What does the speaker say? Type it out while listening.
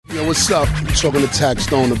what's up? I'm talking to Tax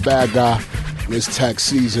Stone, the bad guy. It's tax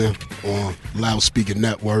season on Loudspeaker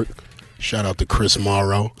Network. Shout out to Chris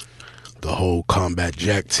Morrow, the whole Combat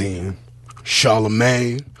Jack team.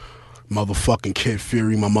 Charlemagne, motherfucking Kid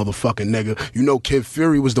Fury, my motherfucking nigga. You know Kid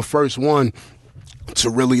Fury was the first one to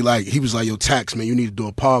really, like, he was like, yo, Tax, man, you need to do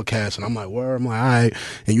a podcast. And I'm like, word? I'm like, all right.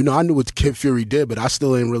 And, you know, I knew what Kid Fury did, but I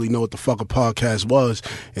still didn't really know what the fuck a podcast was.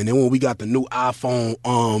 And then when we got the new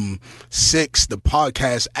iPhone 6, the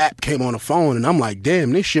podcast app came on the phone, and I'm like,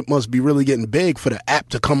 damn, this shit must be really getting big for the app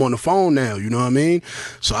to come on the phone now, you know what I mean?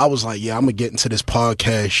 So I was like, yeah, I'm gonna get into this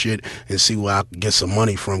podcast shit and see where I can get some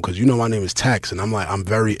money from, because, you know, my name is Tax, and I'm like, I'm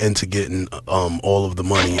very into getting all of the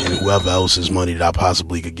money and whoever else's money that I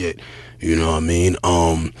possibly could get. You know what I mean?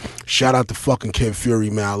 Shout out to fucking Kid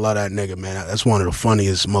Fury, man. I love that nigga, man. That's one of the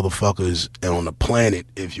funniest motherfuckers on the planet,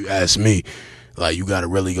 if you ask me. Like, you gotta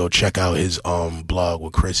really go check out his blog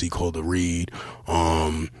with Chrissy called The Read.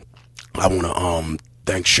 I wanna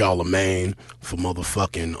thank Charlemagne for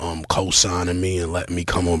motherfucking co-signing me and letting me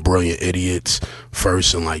come on Brilliant Idiots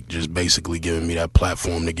first, and like just basically giving me that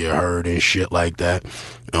platform to get heard and shit like that.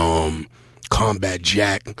 Combat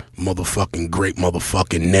Jack, motherfucking great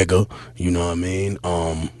motherfucking nigga, you know what I mean?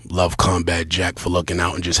 Love Combat Jack for looking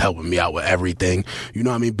out and just helping me out with everything, you know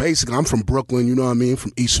what I mean? Basically, I'm from Brooklyn, you know what I mean?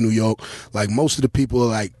 From East New York. Like, most of the people,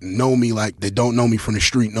 like, know me, like, they don't know me from the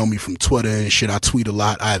street, know me from Twitter and shit. I tweet a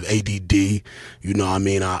lot. I have ADD, you know what I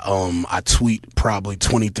mean? I tweet probably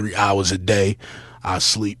 23 hours a day. I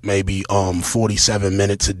sleep maybe 47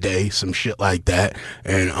 minutes a day, some shit like that.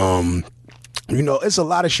 And you know, it's a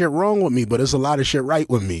lot of shit wrong with me, but it's a lot of shit right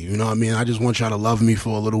with me. You know what I mean? I just want y'all to love me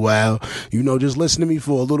for a little while. You know, just listen to me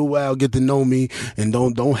for a little while, get to know me, and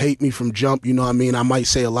don't hate me from jump. You know what I mean? I might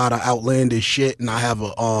say a lot of outlandish shit, and I have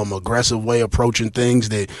a aggressive way of approaching things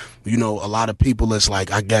that, you know, a lot of people is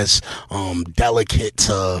like, I guess, delicate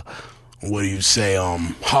to, what do you say,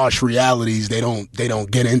 harsh realities. They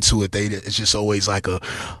don't get into it. It's just always like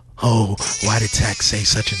oh, why did Tax say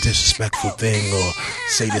such a disrespectful thing or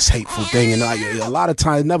say this hateful thing? And a lot of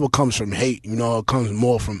times it never comes from hate, you know, it comes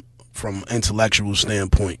more from intellectual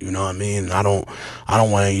standpoint, you know what I mean? I don't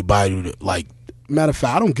want anybody to, like, matter of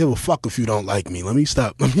fact, I don't give a fuck if you don't like me. Let me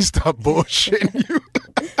stop bullshitting you.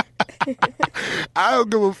 I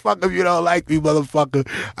don't give a fuck if you don't like me, motherfucker.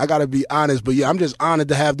 I gotta be honest, but yeah, I'm just honored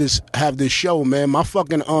to have this show, man. My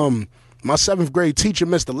fucking my 7th grade teacher,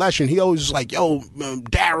 Mr. Leshin, he always was like, yo,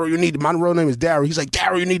 Daryl, my real name is Daryl. He's like,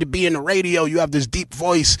 Daryl, you need to be in the radio. You have this deep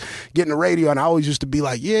voice, get in the radio. And I always used to be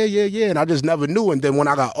like, yeah. And I just never knew. And then when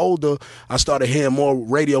I got older, I started hearing more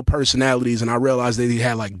radio personalities, and I realized they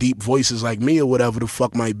had like deep voices like me or whatever the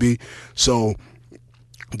fuck might be. So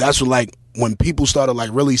that's what, like, when people started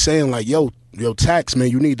like really saying like, yo, Tax, man,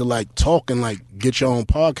 you need to like talk and like get your own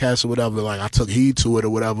podcast or whatever. Like, I took heed to it or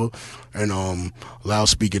whatever, and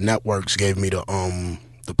Loudspeaker Networks gave me the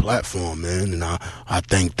platform, man, and I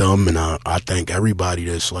thank them, and I thank everybody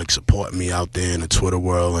that's like supporting me out there in the Twitter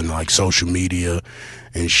world and like social media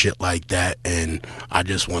and shit like that. And I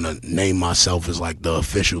just want to name myself as like the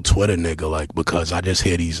official Twitter nigga, like, because I just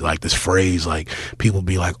hear these, like, this phrase, like, people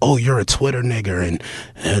be like, oh, you're a Twitter nigga,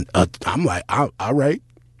 and I'm like, all right,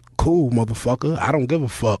 cool, motherfucker. I don't give a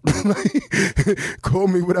fuck. Call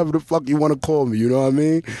me whatever the fuck you want to call me, you know what I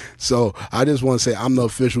mean? So I just want to say I'm the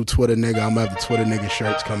official Twitter nigga. I'm gonna have the Twitter nigga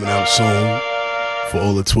shirts coming out soon for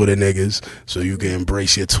all the Twitter niggas, so you can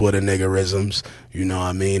embrace your Twitter niggerisms, you know what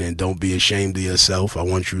I mean? And don't be ashamed of yourself. I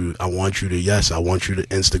want you to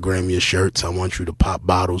Instagram your shirts. I want you to pop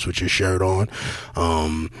bottles with your shirt on.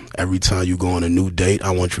 Every time you go on a new date,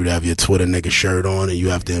 I want you to have your Twitter nigga shirt on, and you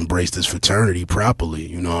have to embrace this fraternity properly,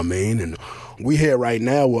 you know what I mean? And we here right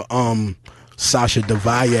now with Sasha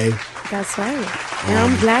Devalle. That's right. And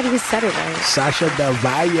I'm glad you said it right. Sasha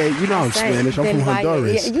Devalle. You know I'm Spanish. I'm from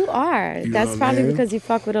Honduras. Yeah, you are. That's probably because you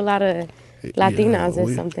fuck with a lot of Latinas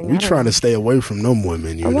or something. We trying to stay away from them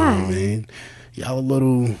women, you know what I mean? Y'all a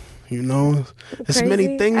little, you know, there's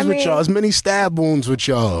many things with y'all. There's many stab wounds with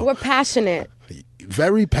y'all. We're passionate.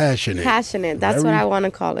 Very passionate. That's what I want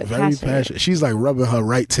to call it. Very passionate. She's like rubbing her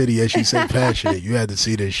right titty as she said passionate. You had to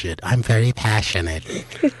see this shit. I'm very passionate.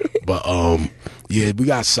 But yeah, we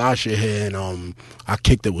got Sasha here, and I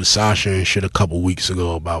kicked it with Sasha and shit a couple weeks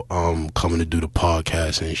ago about coming to do the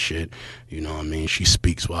podcast and shit. You know what I mean? She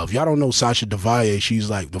speaks well. If y'all don't know Sasha Devalle, she's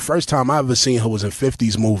like, the first time I ever seen her was in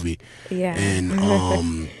 50s movie. Yeah.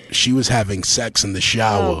 And she was having sex in the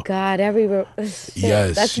shower. Oh God,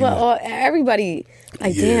 yes. That's what everybody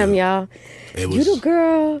like. Yeah. Damn, y'all. You the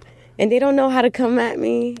girl. And they don't know how to come at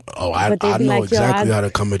me. Oh, I know like, exactly how to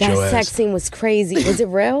come at your ass. That sex scene was crazy. Was it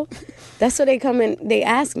real? That's what they come in. They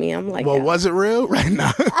ask me. I'm like, well, was it real right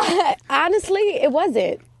now? Honestly, it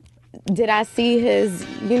wasn't. Did I see his,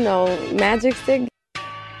 magic stick?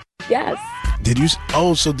 Yes. Did you?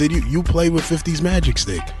 Oh, so did you play with 50's magic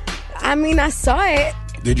stick? I mean, I saw it.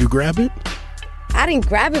 Did you grab it? I didn't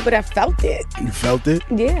grab it, but I felt it. You felt it?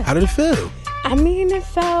 Yeah. How did it feel? I mean, it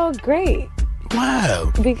felt great.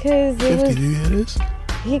 Wow. Because 50, do you hear this?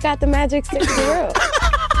 He got the magic stick for real.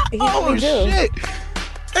 He oh, shit.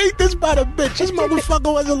 Ain't this about a bitch? This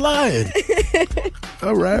motherfucker wasn't lying.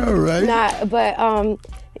 All right. Nah, but,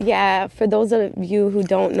 yeah, for those of you who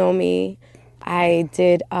don't know me, I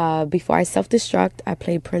did, before I self-destruct, I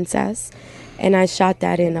played Princess. And I shot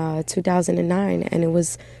that in 2009. And it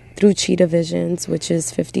was through Cheetah Visions, which is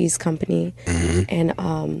 50's company. Mm-hmm.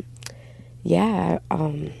 And,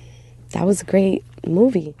 that was a great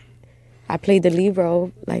movie. I played the lead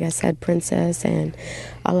role, like I said, Princess, and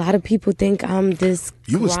a lot of people think I'm this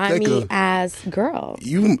grimy ass girl.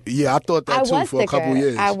 I thought that too for a couple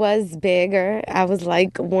years. I was bigger. I was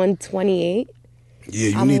like 128.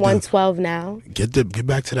 Yeah, I'm 112 now. Get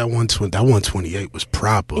back to that 120. That 128 was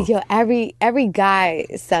proper. Yo, every guy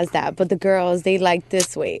says that, but the girls, they like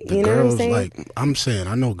this weight. You know what I'm saying?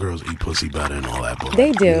 I know girls eat pussy better and all that, but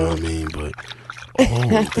they do. You know what I mean? But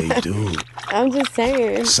they do. I'm just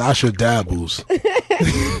saying. Sasha dabbles.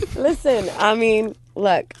 Listen, I mean,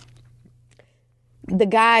 look. The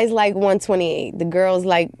guys like 128. The girls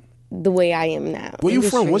like the way I am now. Where you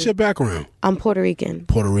from? What's your background? I'm Puerto Rican.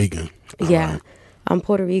 Puerto Rican. Yeah. Right. I'm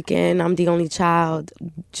Puerto Rican. I'm the only child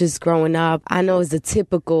just growing up. I know it's a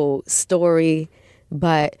typical story,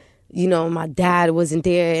 but, my dad wasn't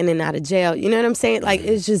there in and out of jail. You know what I'm saying? Like,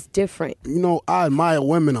 it's just different. I admire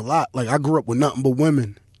women a lot. Like, I grew up with nothing but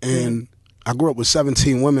women. And I grew up with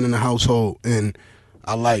 17 women in the household. And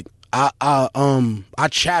I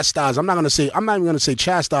chastise. I'm not even gonna say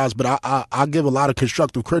chastise, but I give a lot of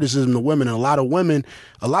constructive criticism to women, and a lot of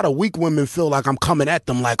weak women feel like I'm coming at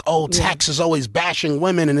them like, Tax is always bashing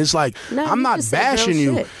women, and it's like, no, I'm not bashing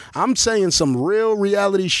you. Shit. I'm saying some real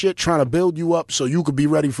reality shit, trying to build you up so you could be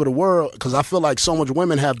ready for the world. Because I feel like so much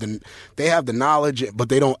women have the knowledge, but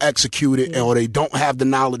they don't execute it, or they don't have the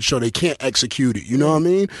knowledge, so they can't execute it. You know what I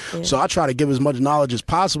mean? Yeah. So I try to give as much knowledge as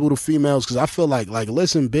possible to females, because I feel like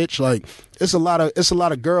listen, bitch. Like, it's a lot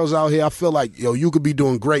of girls out here. I feel like, you could be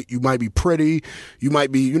doing great. You might be pretty. You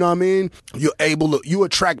might be, you know what I mean? If you're able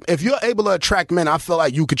to attract men, I feel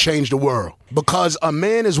like you could change the world. Because a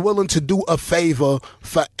man is willing to do a favor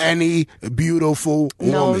for any beautiful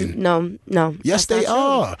woman. No. Yes, they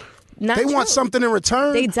are. They want something in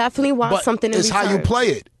return. They definitely want something in return.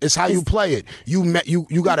 It's how you play it.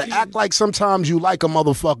 You got to act like sometimes you like a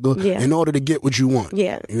motherfucker in order to get what you want.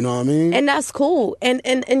 Yeah. You know what I mean? And that's cool. And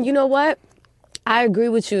you know what? I agree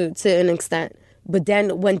with you to an extent. But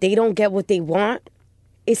then when they don't get what they want,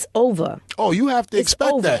 it's over. Oh, you have to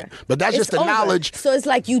expect that. But that's just the knowledge. So it's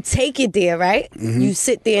like you take it there, right? Mm-hmm. You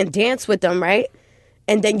sit there and dance with them, right?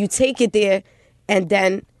 And then you take it there, and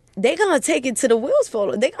then they're going to take it to the wheels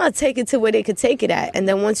fall. They're going to take it to where they could take it at. And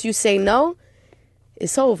then once you say no,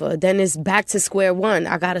 it's over. Then it's back to square one.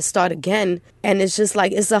 I got to start again. And it's just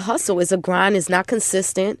like, it's a hustle. It's a grind. It's not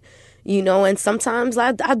consistent. And sometimes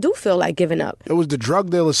I do feel like giving up. It was the drug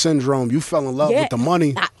dealer syndrome. You fell in love with the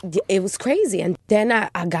money. It was crazy. And then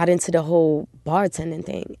I got into the whole bartending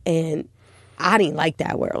thing. And I didn't like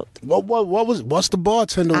that world. What's the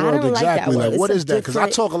bartender world exactly? Like what is that? Because I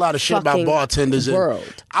talk a lot of shit about bartenders.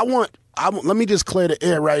 World. Let me just clear the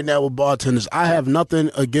air right now with bartenders. I have nothing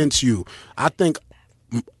against you. I think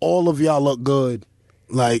all of y'all look good.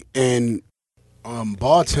 Like, and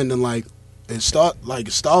bartending, like,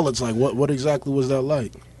 starlets, like what exactly was that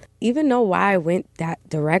like? Even know why I went that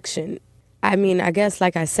direction. I mean, I guess,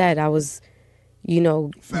 like I said, I was,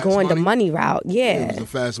 going the money route. Yeah. It was the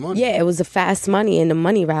fast money. Yeah, it was the fast money and the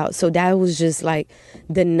money route. So that was just like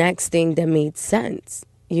the next thing that made sense.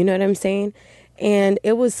 You know what I'm saying? And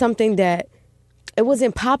it was something that it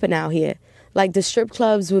wasn't popping out here. Like the strip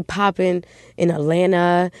clubs would pop in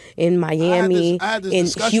Atlanta, in Miami, in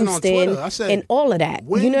Houston, and all of that.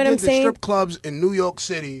 You know what I'm saying? When did the strip clubs in New York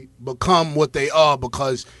City become what they are?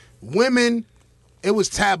 Because it was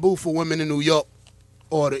taboo for women in New York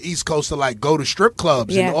or the East Coast to like go to strip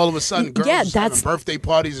clubs, and all of a sudden girls having birthday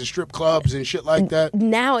parties and strip clubs and shit like that.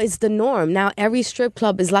 Now it's the norm. Now every strip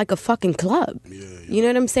club is like a fucking club. Yeah. You know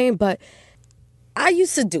what I'm saying? But I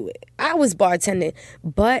used to do it. I was bartending,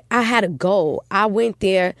 but I had a goal. I went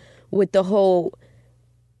there with the whole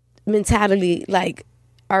mentality like,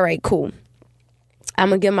 all right, cool. I'm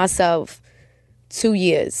going to give myself 2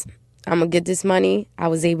 years. I'm going to get this money. I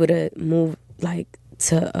was able to move like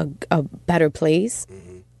to a better place.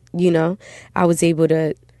 Mm-hmm. You know, I was able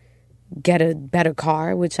to get a better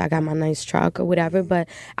car, which I got my nice truck or whatever. But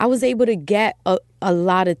I was able to get a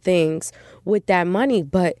lot of things with that money.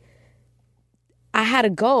 But I had a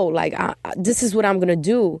goal. Like, this is what I'm going to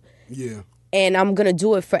do. Yeah. And I'm going to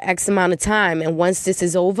do it for X amount of time. And once this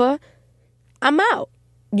is over, I'm out.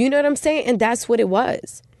 You know what I'm saying? And that's what it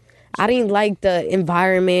was. I didn't like the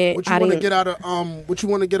environment. What you want to get out of what you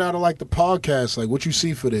want to get out of like the podcast? Like, what you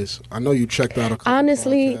see for this? I know you checked out a couple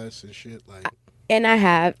podcasts and shit. Like, and I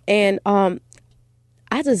have, and I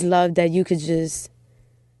just love that you could just.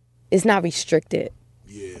 It's not restricted.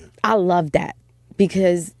 Yeah. I love that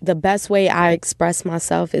because the best way I express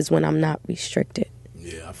myself is when I'm not restricted.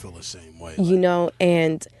 Yeah, I feel the same way. You know,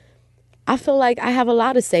 and I feel like I have a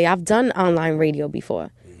lot to say. I've done online radio before.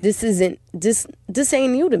 This ain't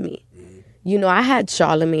new to me. You know, I had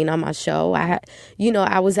Charlamagne on my show. I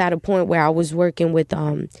was at a point where I was working with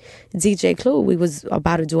DJ Clue. We was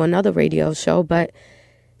about to do another radio show, but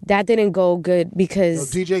that didn't go good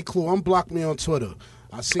because DJ Clue unblocked me on Twitter.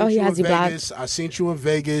 I seen you in Vegas. I seen you in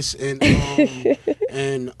Vegas and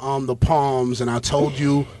the Palms, and I told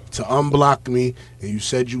you to unblock me, and you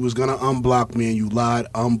said you was gonna unblock me, and you lied.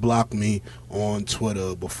 Unblock me on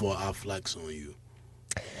Twitter before I flex on you.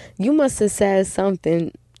 You must have said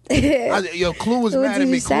something. Clue was mad at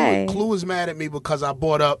me. Clue was mad at me because I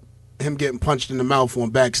brought up him getting punched in the mouth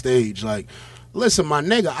on backstage. Like, listen, my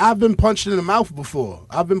nigga, I've been punched in the mouth before.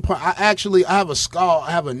 I have a scar.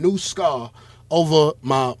 I have a new scar over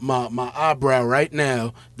my eyebrow right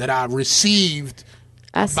now that I received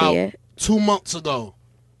about 2 months ago.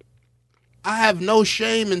 I have no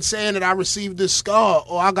shame in saying that I received this scar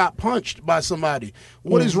or I got punched by somebody.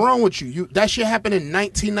 What is wrong with you? That shit happened in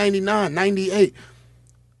 1999, 98.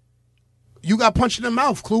 You got punched in the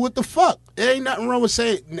mouth, Clue. What the fuck? There ain't nothing wrong with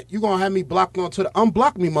saying you gonna have me blocked on Twitter.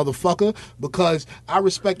 Unblock me, motherfucker, because I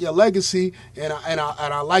respect your legacy and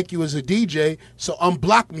I like you as a DJ. So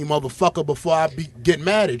unblock me, motherfucker, before I get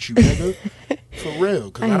mad at you, nigga. For real,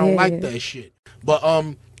 because I don't like that shit. But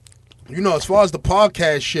as far as the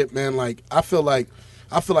podcast shit, man, like I feel like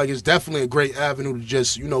it's definitely a great avenue to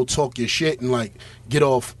just talk your shit and like get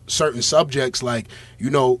off certain subjects. Like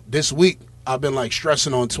this week I've been like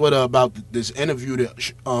stressing on Twitter about this interview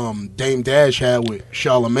that Dame Dash had with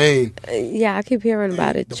Charlamagne. Yeah, I keep hearing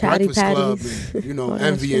about it. The Chatty Breakfast Patties. Club, and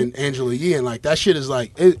Envy and Angela Yee, and like that shit is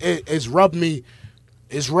like it's rubbed me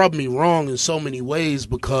wrong in so many ways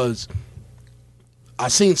because I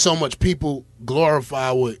seen so much people glorify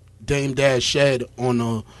what Dame Dash said on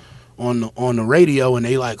the radio, and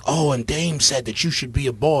they like, oh, and Dame said that you should be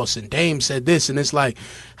a boss, and Dame said this, and it's like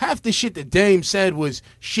half the shit that Dame said was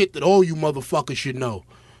shit that all you motherfuckers should know.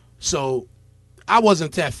 So I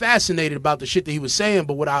wasn't that fascinated about the shit that he was saying,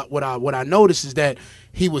 but what I noticed is that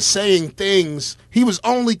he was saying things. He was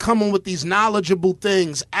only coming with these knowledgeable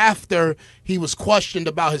things after he was questioned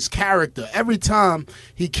about his character. Every time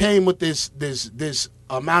he came with this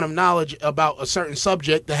amount of knowledge about a certain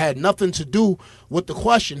subject that had nothing to do with the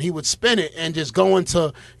question, he would spin it and just go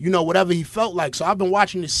into whatever he felt like. So I've been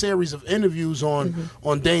watching this series of interviews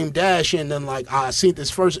on Dame Dash, and then like I seen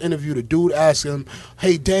this first interview, the dude asked him,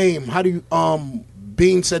 hey Dame, how do you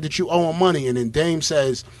Bean said that you owe him money, and then Dame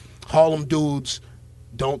says Harlem dudes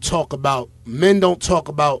don't talk about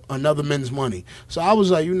another man's money. So I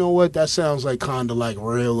was like, you know what, that sounds like kind of like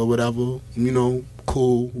real or whatever,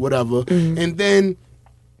 cool, whatever. And then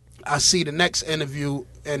I see the next interview,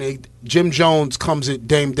 and Jim Jones comes at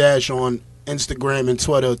Dame Dash on Instagram and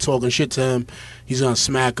Twitter talking shit to him. He's gonna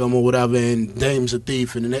smack him or whatever, and Dame's a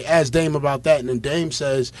thief. And then they ask Dame about that, and then Dame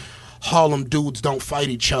says Harlem dudes don't fight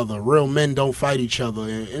each other. Real men don't fight each other.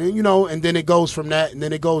 And then it goes from that, and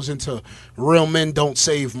then it goes into real men don't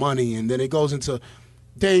save money, and then it goes into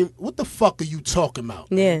Dame, what the fuck are you talking about?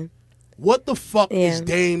 Yeah. What the fuck is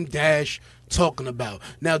Dame Dash talking about?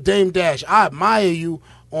 Now, Dame Dash, I admire you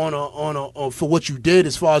on for what you did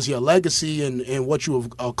as far as your legacy and what you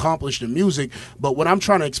have accomplished in music, but what I'm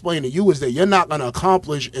trying to explain to you is that you're not going to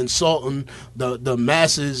accomplish insulting the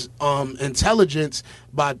masses intelligence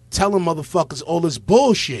by telling motherfuckers all this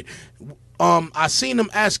bullshit. I seen them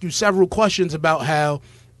ask you several questions about how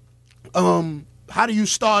do you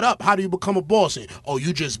start up? How do you become a boss? And,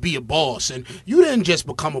 you just be a boss. And you didn't just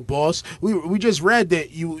become a boss. We just read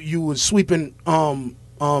that you was sweeping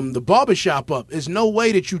the barbershop up. There's no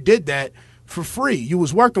way that you did that for free. You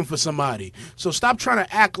was working for somebody. So stop trying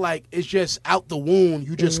to act like it's just out the womb.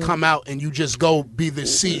 You just come out and you just go be the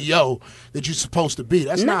CEO that you're supposed to be.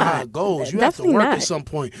 That's not how it goes. You have to work at some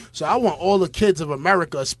point. So I want all the kids of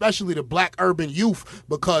America, especially the black urban youth,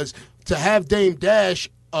 because to have Dame Dash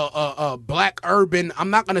a black urban, I'm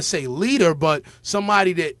not gonna say leader, but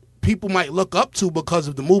somebody that people might look up to because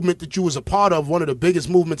of the movement that you was a part of, one of the biggest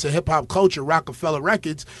movements of hip hop culture, Rockefeller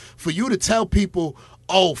Records, for you to tell people,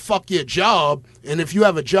 oh, fuck your job, and if you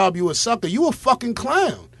have a job, you a sucker, you a fucking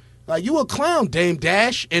clown. Like, you a clown, Dame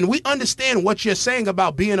Dash, and we understand what you're saying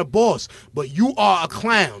about being a boss, but you are a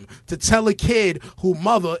clown to tell a kid whose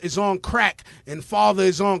mother is on crack and father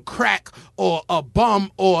is on crack or a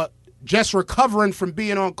bum or just recovering from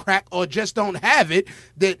being on crack or just don't have it,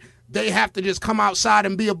 that they have to just come outside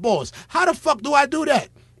and be a boss. How the fuck do I do that?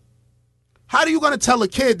 How are you going to tell a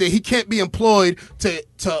kid that he can't be employed to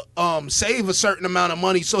save a certain amount of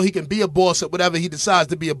money so he can be a boss at whatever he decides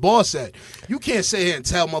to be a boss at? You can't sit here and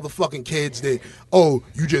tell motherfucking kids that, oh,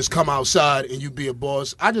 you just come outside and you be a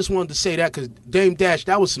boss. I just wanted to say that because Dame Dash,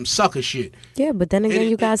 that was some sucker shit. Yeah, but then again,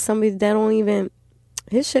 you got somebody that don't even,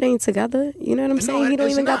 his shit ain't together. You know what I'm saying? He don't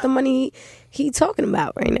even got the money he talking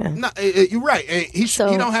about right now. No, you're right. He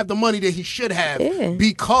don't have the money that he should have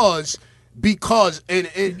because and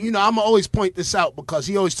you know, I'm always point this out because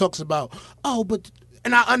he always talks about, oh, but,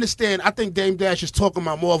 and I understand, I think Dame Dash is talking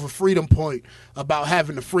about more of a freedom point about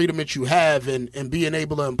having the freedom that you have and being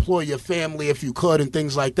able to employ your family if you could and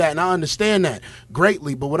things like that. And I understand that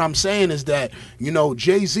greatly. But what I'm saying is that, you know,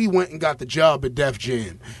 Jay-Z went and got the job at Def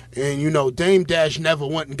Jam. And, you know, Dame Dash never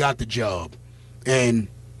went and got the job. And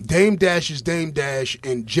Dame Dash is Dame Dash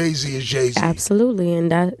and Jay-Z is Jay-Z. Absolutely,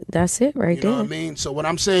 and that's it right there. You know what I mean? So what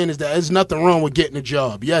I'm saying is that there's nothing wrong with getting a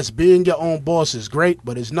job. Yes, being your own boss is great,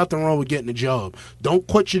 but there's nothing wrong with getting a job. Don't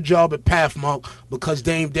quit your job at Pathmark because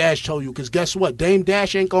Dame Dash told you, because guess what? Dame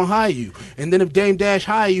Dash ain't gonna hire you. And then if Dame Dash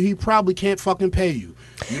hire you, he probably can't fucking pay you.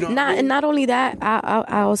 You know what I mean? And not only that,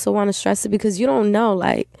 I also want to stress it because you don't know,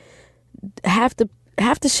 like, half the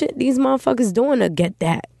shit these motherfuckers doing to get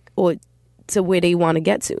that or to where they want to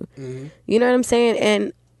get to. Mm-hmm. You know what I'm saying?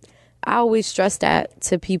 And I always stress that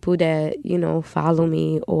to people that, you know, follow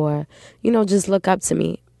me or, you know, just look up to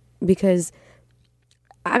me, because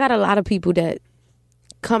I got a lot of people that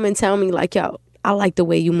come and tell me like, yo, I like the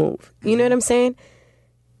way you move. You know what I'm saying?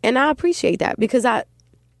 And I appreciate that because I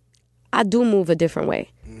do move a different way.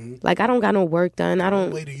 Mm-hmm. Like, I don't got no work done. I don't.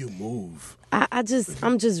 What way do you move? I'm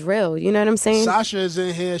just real. You know what I'm saying? Sasha is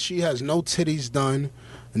in here. She has no titties done.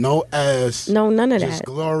 No ass. No, none of that. Just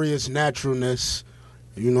glorious naturalness.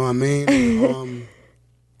 You know what I mean?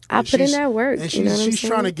 I put in that work. And you know what she's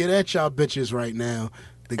trying to get at y'all bitches right now.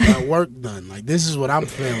 They got work done. Like, this is what I'm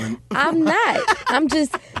feeling. I'm not. I'm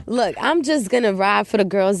just going to ride for the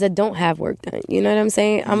girls that don't have work done. You know what I'm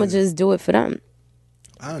saying? I'm going to just do it for them.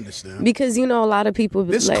 I understand. Because, you know, a lot of people.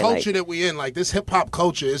 This culture that we in, like, this hip hop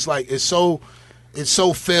culture, it's like, it's so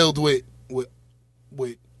filled with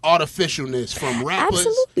artificialness from rappers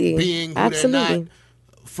being who they're not,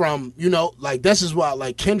 from, you know, like, this is why,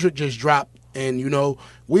 like, Kendrick just dropped, and, you know,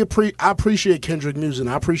 I appreciate Kendrick music, and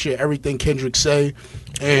I appreciate everything Kendrick say,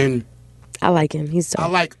 and I like him. He's dope.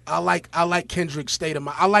 I like Kendrick's state of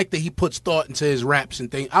mind. I like that he puts thought into his raps and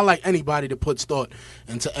things. I like anybody that puts thought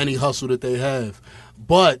into any hustle that they have,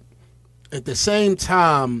 but at the same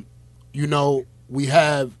time, you know, we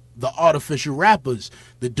have the artificial rappers,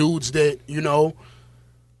 the dudes that, you know,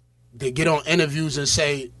 they get on interviews and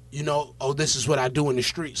say, you know, oh, this is what I do in the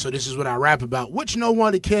street, so this is what I rap about, which no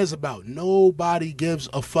one cares about. Nobody gives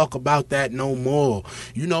a fuck about that no more.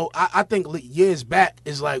 You know, I think years back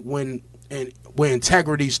is like when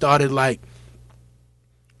integrity started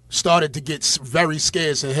to get very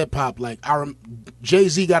scarce in hip hop. Like,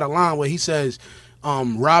 Jay-Z got a line where he says,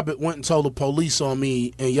 Robert went and told the police on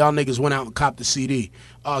me, and y'all niggas went out and copped the CD,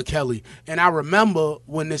 R. Kelly. And I remember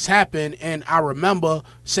when this happened, and I remember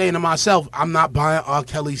saying to myself, I'm not buying R.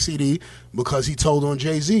 Kelly's CD because he told on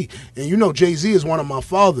Jay-Z. And you know, Jay-Z is one of my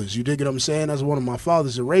fathers. You dig what I'm saying? That's one of my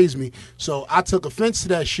fathers that raised me. So I took offense to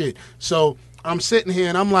that shit. So I'm sitting here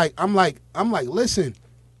and I'm like, listen,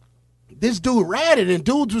 this dude ratted, and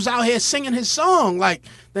dudes was out here singing his song like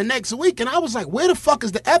the next week, and I was like, where the fuck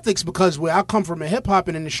is the ethics? Because where I come from in hip hop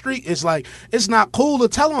and in the street, it's like, it's not cool to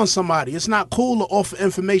tell on somebody. It's not cool to offer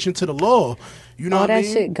information to the law. You know what I mean?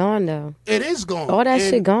 All that shit gone though. It is gone. All that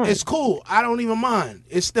shit gone. It's cool. I don't even mind.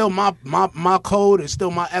 It's still my code. It's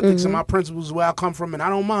still my ethics and my principles where I come from, and I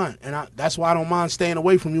don't mind. And that's why I don't mind staying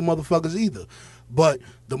away from you motherfuckers either. But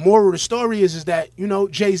the moral of the story is that, you know,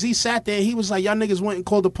 Jay-Z sat there and he was like, y'all niggas went and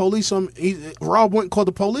called the police on me. Rob went and called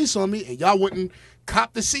the police on me, and y'all went and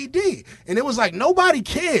copped the CD. And it was like, nobody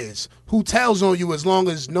cares who tells on you as long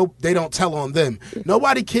as they don't tell on them.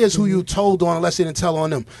 Nobody cares who you told on unless they didn't tell on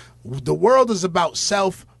them. The world is about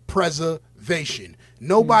self-preservation. motivation.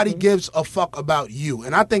 Nobody gives a fuck about you.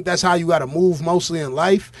 And I think that's how you got to move mostly in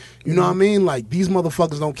life. You know what I mean? Like, these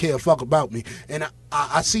motherfuckers don't care a fuck about me. And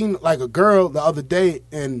I seen, like, a girl the other day,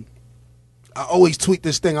 and I always tweet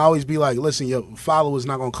this thing. I always be like, listen, your followers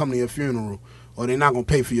not going to come to your funeral, or they're not going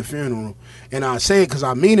to pay for your funeral. And I say it because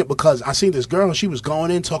I mean it, because I seen this girl, and she was going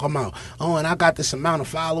in talking about, oh, and I got this amount of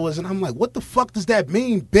followers. And I'm like, what the fuck does that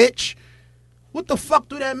mean, bitch? What the fuck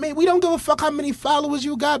do that mean? We don't give a fuck how many followers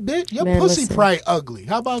you got, bitch. Your pussy probably ugly.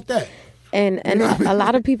 How about that? And you know what I mean? A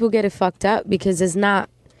lot of people get it fucked up because it's not.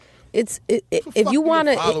 If you want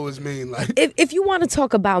to followers mean, like, if you want to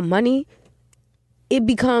talk about money, it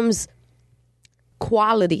becomes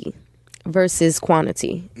quality versus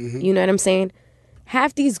quantity. You know what I'm saying?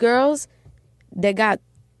 Half these girls that got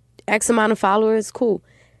X amount of followers, cool.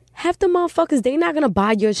 Half the motherfuckers, they not gonna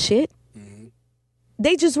buy your shit.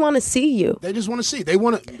 They just want to see you. They just want to see. They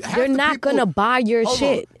want to. They're not gonna buy your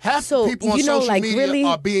shit. Half the people on social media really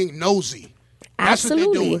are being nosy. That's absolutely.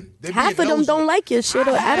 what they're doing. They're Half of them nosy. don't like your shit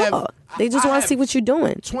at all. They just want to see what you're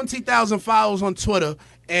doing. 20,000 followers on Twitter,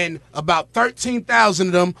 and about 13,000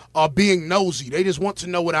 of them are being nosy. They just want to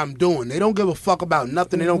know what I'm doing. They don't give a fuck about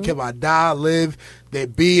nothing. They don't care if I die, live. They're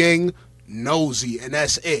being nosy, and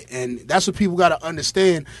that's it. And that's what people got to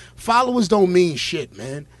understand. Followers don't mean shit,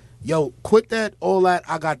 man. Yo, quit that, all that.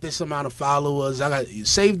 I got this amount of followers.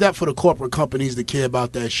 Save that for the corporate companies that care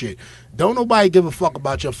about that shit. Don't nobody give a fuck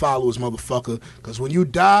about your followers, motherfucker. Because when you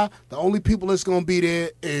die, the only people that's going to be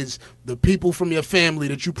there is the people from your family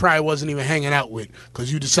that you probably wasn't even hanging out with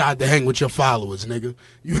because you decided to hang with your followers, nigga.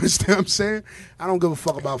 You understand what I'm saying? I don't give a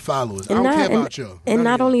fuck about followers. I don't care about y'all. And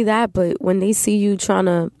not only that, but when they see you trying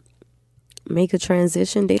to make a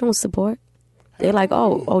transition, they don't support. They're like,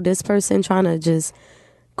 oh, this person trying to just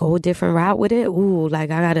go a different route with it.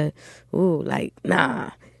 Nah.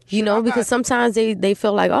 You know, because sometimes they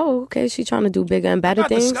feel like, oh, okay, she's trying to do bigger and better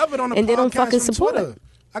things, and they don't fucking support it.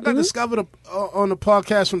 I got discovered on the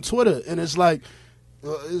podcast from Twitter, and it's like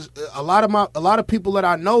a lot of people that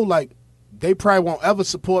I know, like, they probably won't ever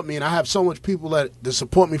support me, and I have so much people that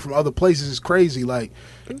support me from other places. It's crazy. Like,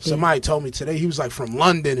 somebody told me today he was like from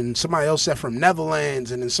London, and somebody else said from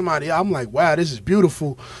Netherlands, and then somebody, I'm like, wow, this is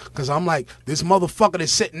beautiful, because I'm like, this motherfucker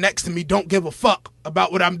that's sitting next to me don't give a fuck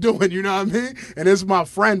about what I'm doing, you know what I mean? And it's my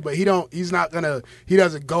friend, but he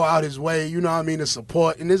doesn't go out his way, you know what I mean, to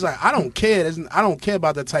support. And it's like, I don't care. I don't care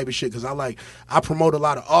about that type of shit, because I promote a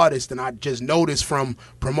lot of artists, and I just noticed from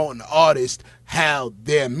promoting the artist how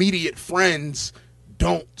their immediate friends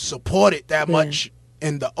don't support it that much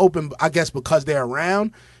in the open, I guess because they're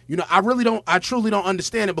around. You know, I truly don't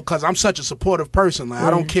understand it, because I'm such a supportive person. Like,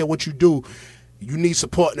 I don't care what you do. You need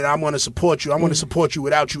support, and I'm going to support you. I'm going to support you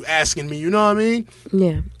without you asking me, you know what I mean?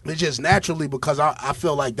 Yeah. It's just naturally, because I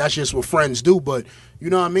feel like that's just what friends do. But, you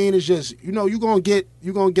know what I mean? It's just, you know, you're going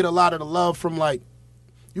to get a lot of the love from, like,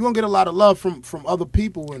 you're going to get a lot of love from other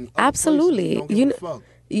people. And absolutely.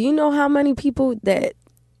 You know how many people that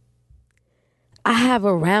I have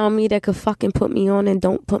around me that could fucking put me on and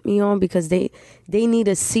don't put me on because they need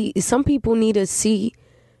to see. Some people need to see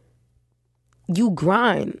you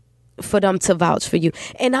grind for them to vouch for you.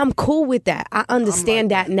 And I'm cool with that. I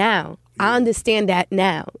understand that now. I understand that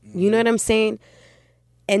now. You know what I'm saying?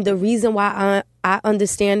 And the reason why I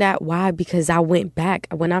understand that, why? Because I went back.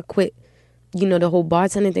 When I quit, you know, the whole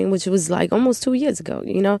bartending thing, which was like almost 2 years ago,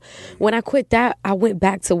 you know? When I quit that, I went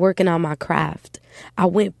back to working on my craft. I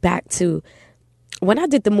went back to, when I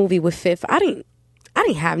did the movie with Fifth, I didn't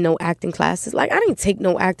have no acting classes. Like, I didn't take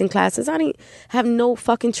no acting classes. I didn't have no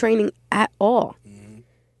fucking training at all.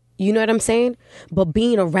 You know what I'm saying? But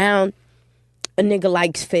being around a nigga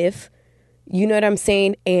like Fifth, you know what I'm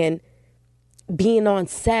saying? And being on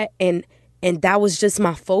set, and that was just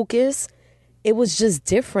my focus. It was just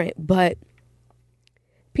different. But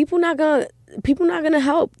people not gonna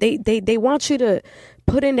help. They want you to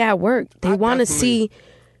put in that work. They want to see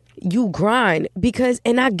you grind,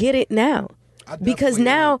 and I get it now. Because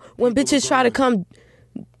now when bitches try to come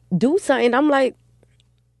do something, I'm like,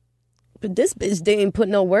 but this bitch didn't put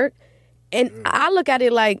no work. And I look at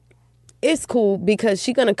it like, it's cool because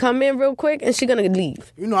she gonna come in real quick and she gonna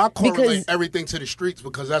leave. You know, I correlate everything to the streets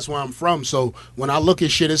because that's where I'm from. So when I look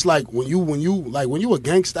at shit, it's like when you a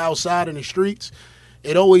gangster outside in the streets,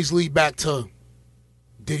 it always lead back to,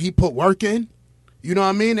 did he put work in? You know what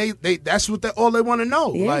I mean? They that's what all they want to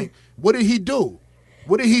know. Yeah. Like, what did he do?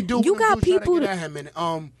 What did he do? You got people to get at him,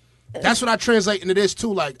 and that's what I translate into this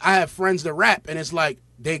too. Like, I have friends that rap, and it's like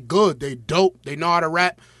they good, they dope, they know how to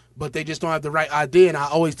rap, but they just don't have the right idea. And I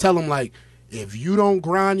always tell them, like, If you don't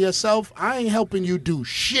grind yourself, I ain't helping you do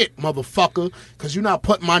shit, motherfucker, because you're not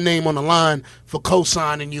putting my name on the line for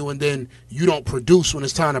co-signing you, and then you don't produce when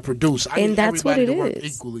it's time to produce. I need that's what everybody it to work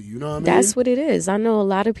is. equally, you know what I mean? That's what it is. I know a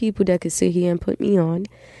lot of people that could sit here and put me on,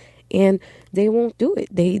 and they won't do it.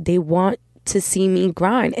 They want to see me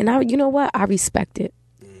grind, and you know what? I respect it,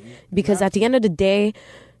 because at the end of the day,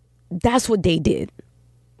 that's what they did.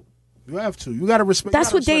 You have to. You got to respect.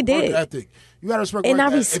 That's what they did. Ethic. You got to respect. And work I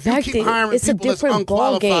ethic. respect if you keep it. hiring It's a people that's different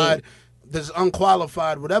ball game. That's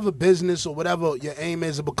unqualified, whatever business or whatever your aim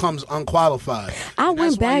is, it becomes unqualified. I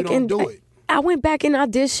went back and I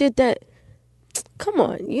did shit that. Come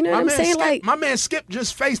on, you know what I'm saying? Skip, my man Skip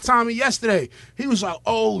just FaceTimed me yesterday. He was like,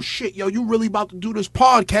 "Oh shit, yo, you really about to do this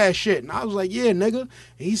podcast shit?" And I was like, "Yeah, nigga." And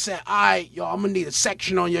he said, "All right, yo, I'm gonna need a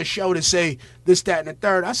section on your show to say this, that, and the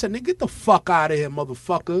third." I said, "Nigga, get the fuck out of here,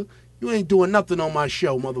 motherfucker. You ain't doing nothing on my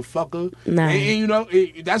show, motherfucker." Nah. And you know,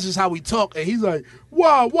 that's just how we talk. And he's like,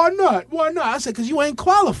 "Why? Why not? Why not?" I said, "Cause you ain't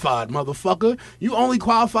qualified, motherfucker. You only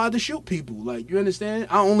qualified to shoot people. Like, you understand?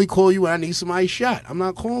 I only call you when I need somebody shot. I'm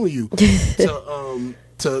not calling you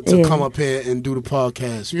to come up here and do the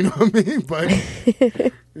podcast. You know what I mean? But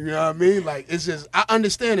you know what I mean? Like, it's just, I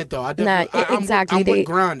understand it though. Exactly. I'm with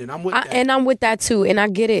grinding. I'm with that. And I'm with that too. And I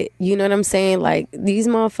get it. You know what I'm saying? Like, these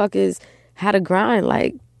motherfuckers had to grind.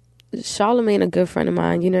 Like, Charlamagne, a good friend of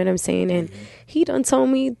mine, you know what I'm saying? And he done told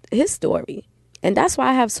me his story. And that's why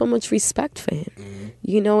I have so much respect for him.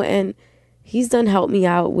 You know, and he's done helped me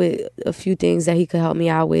out with a few things that he could help me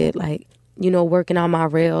out with, like, you know, working on my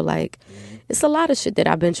reel. Like, it's a lot of shit that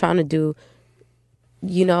I've been trying to do,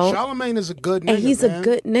 you know. Charlamagne is a good nigga, and he's a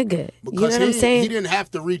good nigga. Because you know what I'm saying? He didn't have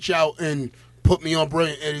to reach out and put me on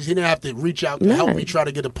Brilliant Idiots. He didn't have to reach out to help me try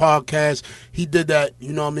to get a podcast. He did that,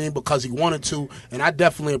 you know what I mean, because he wanted to. And I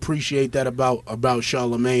definitely appreciate that about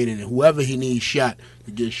Charlamagne, and whoever he needs shot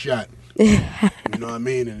to get shot. You know what I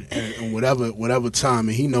mean? And whatever time,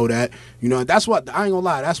 and he know that. You know, that's what, I ain't gonna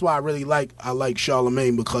lie, that's why I like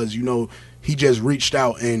Charlamagne, because, you know, he just reached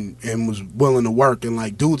out and was willing to work. And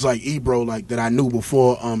like dudes like Ebro, like that I knew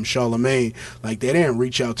before Charlamagne, like they didn't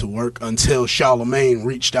reach out to work until Charlamagne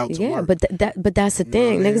reached out to work. But that's the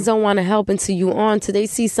thing. Niggas don't want to help until you on. Till they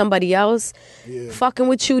see somebody else fucking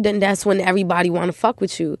with you, then that's when everybody want to fuck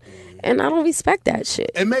with you. And I don't respect that shit.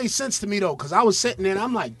 It made sense to me though, because I was sitting there and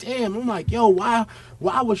I'm like, damn, I'm like, yo, why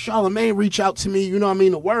would Charlamagne reach out to me, you know what I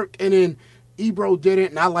mean, to work? And then Ebro didn't,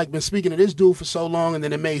 and I like been speaking to this dude for so long, and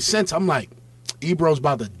then it made sense. I'm like, Ebro's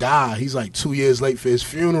about to die. He's like 2 years late for his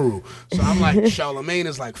funeral. So I'm like, Charlamagne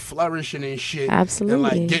is like flourishing and shit. Absolutely. And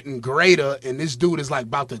like getting greater, and this dude is like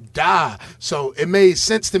about to die. So it made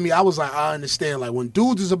sense to me. I was like, I understand. Like when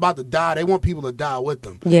dudes is about to die, they want people to die with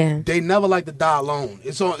them. Yeah. They never like to die alone.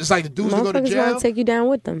 It's like the dudes that go to jail. Want to take you down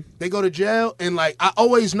with them. They go to jail, and like I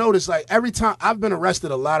always notice, like every time I've been arrested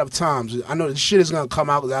a lot of times. I know this shit is gonna come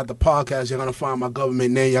out at the podcast. You're gonna find my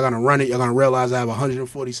government name. You're gonna run it. You're gonna realize I have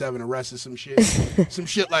 147 arrests or some shit. Some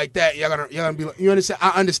shit like that. You're gonna be like, you understand?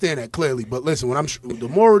 I understand that clearly, but listen, the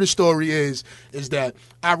moral of the story is that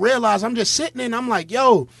I realize I'm just sitting there and I'm like,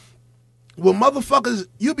 yo, well, motherfuckers,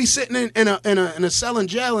 you be sitting in a cell in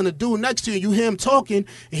jail, and a dude next to you hear him talking,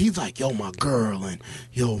 and he's like, yo, my girl, and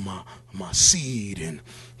yo, my seed, and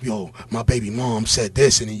yo, my baby mom said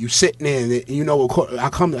this, and then you sitting there, and you know,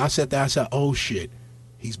 I sat there, I said, oh shit,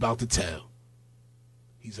 he's about to tell.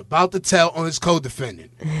 He's about to tell on his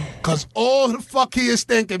co-defendant. Because all the fuck he is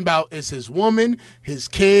thinking about is his woman, his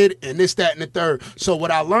kid, and this, that, and the third. So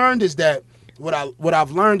what I learned is that, what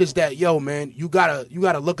I've learned is that, yo, man, you gotta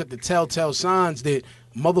look at the telltale signs that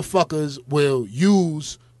motherfuckers will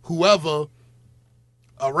use whoever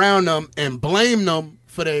around them and blame them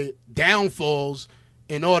for their downfalls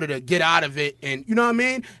in order to get out of it. And you know what I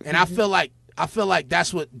mean? And I feel like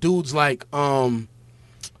that's what dudes like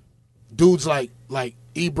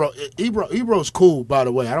Ebro's cool, by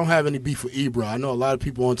the way. I don't have any beef with Ebro. I know a lot of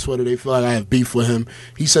people on Twitter, they feel like I have beef with him.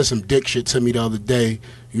 He said some dick shit to me the other day.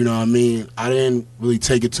 You know what I mean? I didn't really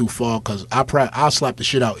take it too far, because I'll slap the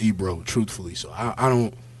shit out Ebro, truthfully. So I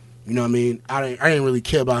don't, you know what I mean? I didn't really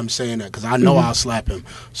care about him saying that, because I know I'll slap him.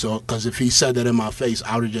 So, because if he said that in my face,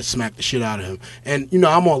 I would have just smacked the shit out of him. And, you know,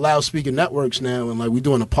 I'm on loudspeaker networks now, and like we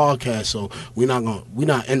doing a podcast, so we're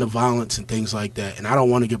not into violence and things like that. And I don't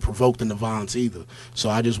want to get provoked into violence either. So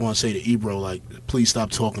I just want to say to Ebro, like, please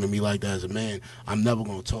stop talking to me like that as a man. I'm never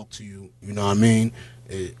gonna talk to you. You know what I mean?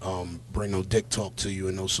 Bring no dick talk to you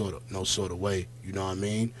in no sort of way. You know what I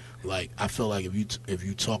mean? Like, I feel like if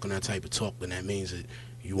you talking that type of talk, then that means that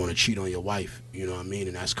you want to cheat on your wife, you know what I mean?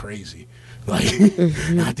 And that's crazy. Like,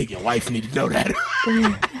 I think your wife need to know that.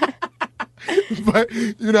 But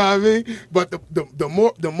you know what I mean. But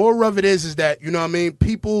the more of it is that, you know what I mean.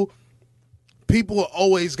 People are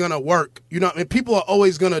always gonna work. You know what I mean. People are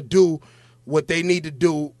always gonna do what they need to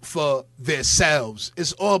do for themselves.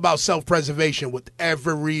 It's all about self-preservation with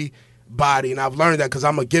everybody. And I've learned that because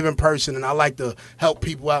I'm a giving person and I like to help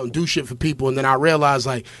people out and do shit for people. And then I realize,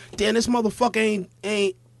 like, damn, this motherfucker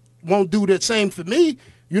ain't won't do the same for me.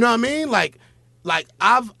 You know what I mean? Like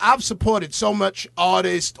I've supported so much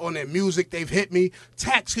artists on their music. They've hit me.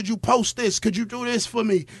 Tax, could you post this? Could you do this for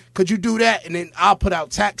me? Could you do that? And then I'll put out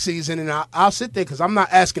tax season and I'll sit there because I'm not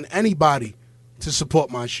asking anybody to support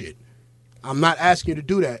my shit. I'm not asking you to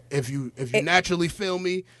do that. If you naturally feel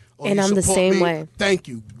me or and you I'm the support same me, way. thank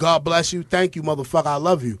you. God bless you. Thank you, motherfucker. I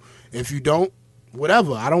love you. If you don't,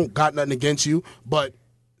 whatever. I don't got nothing against you, but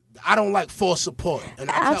I don't like forced support. And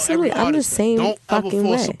I Absolutely. tell every I'm the artist, same don't ever fucking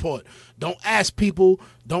force way. support. Don't ask people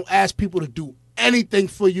to do anything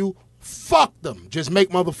for you. Fuck them. Just make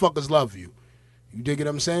motherfuckers love you. You dig what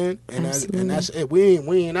I'm saying? And that's it. We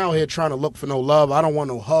ain't out here trying to look for no love. I don't want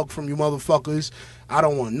no hug from you motherfuckers. I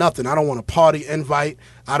don't want nothing. I don't want a party invite.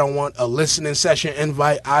 I don't want a listening session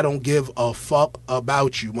invite. I don't give a fuck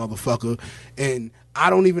about you, motherfucker. And I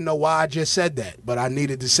don't even know why I just said that, but I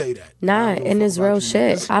needed to say that. Nah, and it's real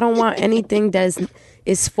shit. I don't want anything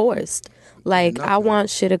is forced. Like, I want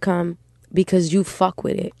shit to come because you fuck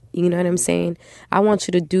with it. You know what I'm saying? I want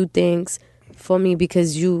you to do things for me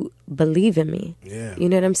because you believe in me. Yeah. You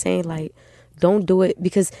know what I'm saying? Like, don't do it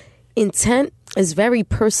because intent is very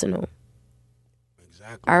personal.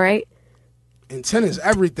 Exactly. All right? Intent is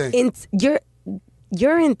everything.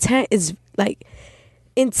 Your intent is like,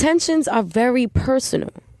 intentions are very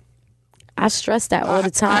personal. I stress that all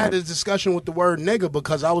the time. I had a discussion with the word nigga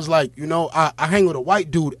because I was like, you know, I hang with a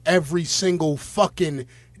white dude every single fucking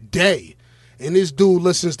day. And this dude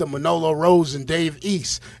listens to Manolo Rose and Dave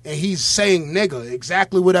East, and he's saying nigga,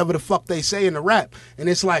 exactly whatever the fuck they say in the rap. And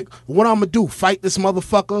it's like, what I'm gonna do, fight this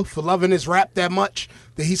motherfucker for loving his rap that much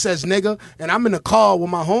that he says nigga? And I'm in the car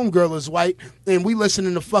when my homegirl is white, and we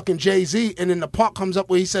listening to fucking Jay-Z, and then the part comes up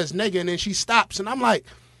where he says nigga, and then she stops, and I'm like,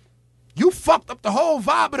 you fucked up the whole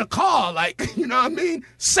vibe of the car. Like, you know what I mean?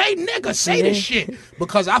 Say nigga, say this shit.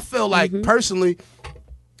 Because I feel like, personally,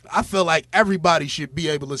 I feel like everybody should be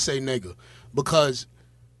able to say nigga. Because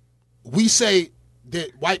we say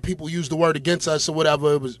that white people use the word against us or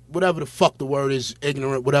whatever. It was whatever the fuck the word is,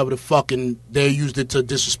 ignorant, whatever the fucking they used it to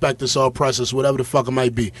disrespect us or oppress us, whatever the fuck it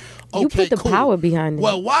might be. Okay, you put the power behind it.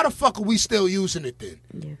 Well, why the fuck are we still using it then?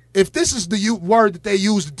 Yeah. If this is the word that they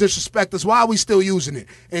use to disrespect us, why are we still using it?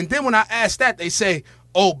 And then when I ask that, they say,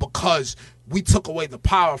 oh, because we took away the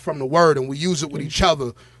power from the word and we use it with each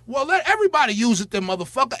other. Well, let everybody use it then,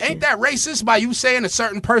 motherfucker. Ain't that racist by you saying a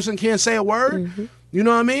certain person can't say a word? You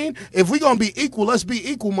know what I mean? If we gonna be equal, let's be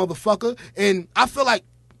equal, motherfucker. And I feel like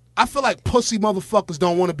pussy motherfuckers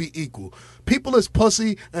don't want to be equal. People is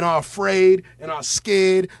pussy and are afraid and are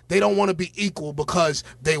scared. They don't want to be equal because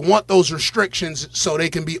they want those restrictions so they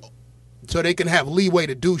can have leeway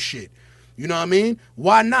to do shit. You know what I mean?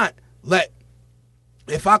 Why not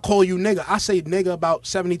if I call you nigga, I say nigga about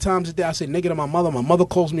 70 times a day. I say nigga to my mother. My mother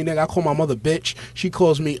calls me nigga. I call my mother bitch. She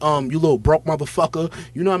calls me you little broke motherfucker.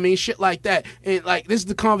 You know what I mean? Shit like that. And like this is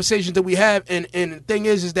the conversation that we have. And the thing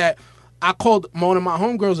is that I called one of my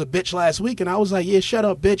homegirls a bitch last week, and I was like, yeah, shut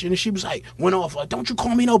up, bitch. And then she was like, went off like, don't you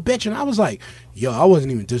call me no bitch. And I was like, yo, I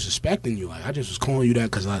wasn't even disrespecting you. Like, I just was calling you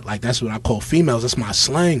that because like that's what I call females. That's my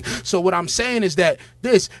slang. So what I'm saying is that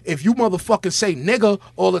if you motherfuckers say nigga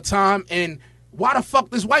all the time, and why the fuck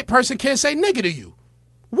this white person can't say nigga to you?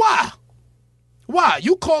 Why? Why?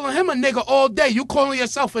 You calling him a nigga all day. You calling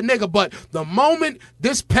yourself a nigga. But the moment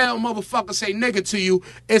this pale motherfucker say nigga to you,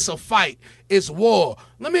 it's a fight. It's war.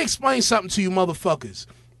 Let me explain something to you motherfuckers.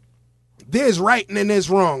 There's right and then there's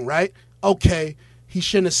wrong, right? Okay, he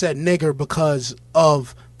shouldn't have said nigger because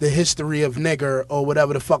of the history of nigger or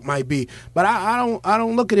whatever the fuck might be. But I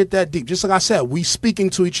don't look at it that deep. Just like I said, we speaking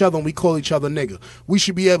to each other and we call each other nigger. We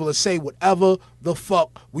should be able to say whatever the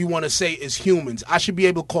fuck we want to say as humans. I should be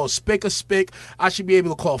able to call spick a spick. I should be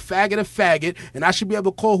able to call faggot a faggot. And I should be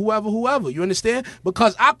able to call whoever. You understand?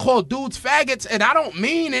 Because I call dudes faggots and I don't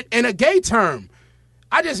mean it in a gay term.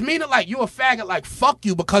 I just mean it like you a faggot, like fuck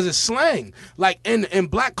you, because it's slang. Like in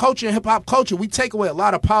black culture and hip hop culture, we take away a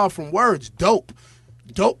lot of power from words. Dope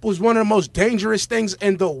was one of the most dangerous things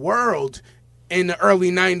in the world in the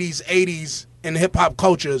early 90s, 80s in hip hop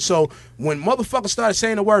culture. So when motherfuckers started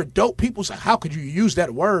saying the word dope, people say, how could you use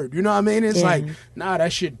that word? You know what I mean? It's like, nah,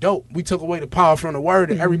 that shit dope. We took away the power from the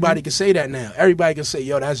word, and everybody can say that now. Everybody can say,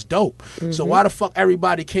 yo, that's dope. So why the fuck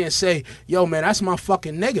everybody can't say, yo, man, that's my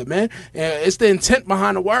fucking nigga, man? It's the intent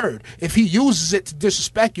behind the word. If he uses it to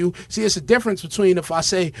disrespect you, see, it's a difference between if I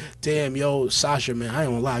say, damn, yo, Sasha, man, I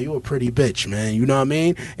ain't gonna lie, you a pretty bitch, man. You know what I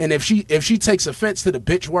mean? And if she takes offense to the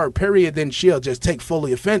bitch word, period, then she'll just take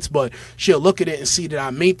fully offense, but she'll look at it and see that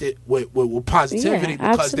I meant it with positivity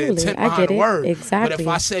because the intent behind the word. Exactly. But if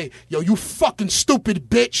I say, yo, you fucking stupid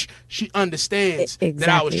bitch, she understands that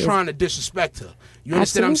I was trying to disrespect her. You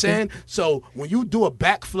understand what I'm saying? So when you do a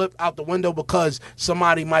backflip out the window because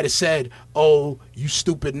somebody might have said, oh, you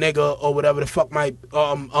stupid nigga, or whatever the fuck might,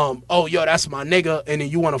 oh, yo, that's my nigga, and then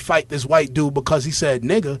you want to fight this white dude because he said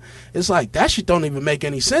nigga, it's like, that shit don't even make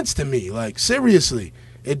any sense to me. Like, seriously,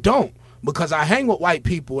 it don't. Because I hang with white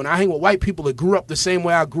people, and I hang with white people that grew up the same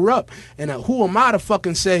way I grew up. And who am I to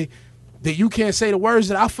fucking say that you can't say the words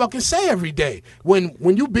that I fucking say every day? When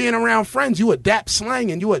you being around friends, you adapt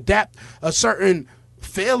slang and you adapt a certain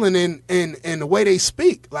feeling in the way they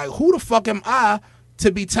speak. Like, who the fuck am I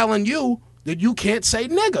to be telling you that you can't say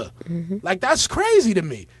nigga? Like, that's crazy to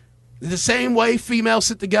me. The same way females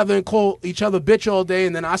sit together and call each other bitch all day,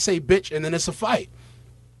 and then I say bitch, and then it's a fight.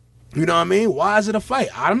 You know what I mean? Why is it a fight?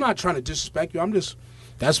 I'm not trying to disrespect you.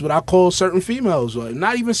 That's what I call certain females. Or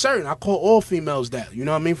not even certain. I call all females that. You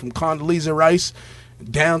know what I mean? From Condoleezza Rice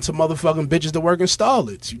down to motherfucking bitches that work in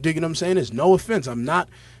starlets. You dig what I'm saying? There's no offense. I'm not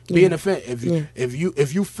being offended. If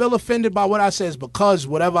you feel offended by what I said, it's because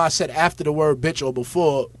whatever I said after the word bitch or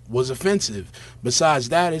before was offensive. Besides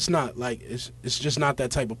that, it's not like it's just not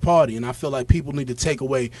that type of party. And I feel like people need to take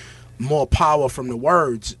away more power from the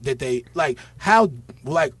words that they like. How,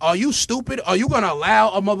 like, are you stupid? Are you gonna allow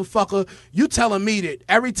a motherfucker? You telling me that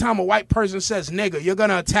every time a white person says nigga, you're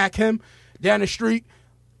gonna attack him down the street?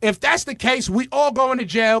 If that's the case, we all going to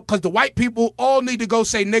jail because the white people all need to go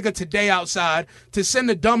say nigga today outside to send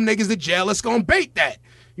the dumb niggas to jail. It's gonna bait that.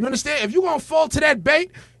 You understand? If you gonna fall to that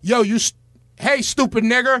bait, yo, hey, stupid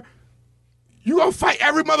nigger, you gonna fight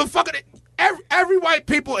every motherfucker that. Every white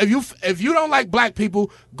people, if you don't like black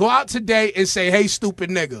people, go out today and say, hey, stupid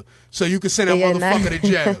nigga, so you can send that motherfucker to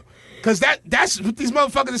jail. Because that's what these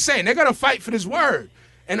motherfuckers are saying. They're going to fight for this word.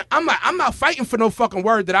 And I'm not fighting for no fucking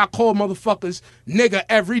word that I call motherfuckers nigga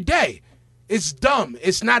every day. It's dumb.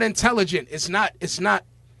 It's not intelligent. It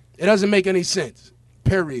doesn't make any sense.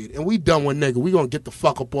 Period. And we done with nigga. We going to get the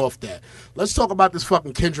fuck up off that. Let's talk about this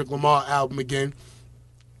fucking Kendrick Lamar album again.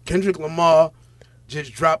 Kendrick Lamar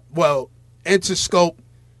just dropped, Interscope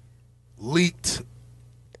leaked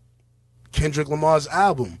Kendrick Lamar's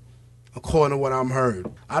album, according to what I'm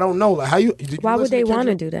heard. I don't know. Like, why would they want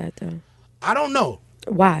to do that though? I don't know.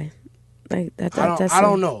 Why? Like I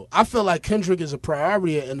don't know. I feel like Kendrick is a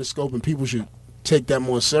priority at Interscope, and people should take that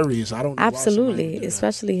more serious. I don't know. Absolutely,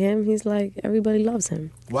 especially him. He's like, everybody loves him.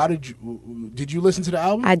 Why did you listen to the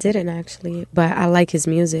album? I didn't actually, but I like his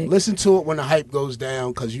music. Listen to it when the hype goes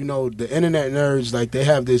down, because you know the internet nerds, like, they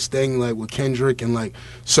have this thing like with Kendrick and like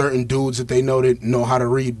certain dudes that they know that know how to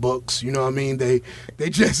read books. You know what I mean? They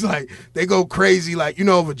just like, they go crazy, like, you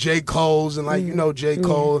know, over J. Cole's and like, you know, J.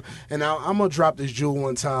 Cole. And I'm gonna drop this jewel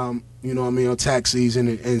one time, you know what I mean, on tax season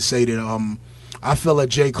and say that I feel like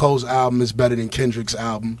J. Cole's album is better than Kendrick's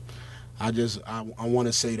album. I want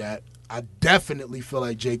to say that. I definitely feel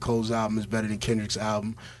like J. Cole's album is better than Kendrick's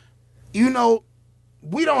album. You know,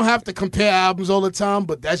 we don't have to compare albums all the time,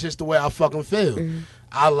 but that's just the way I fucking feel.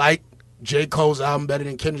 I like J. Cole's album better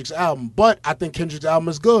than Kendrick's album, but I think Kendrick's album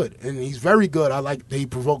is good, and he's very good. I like that he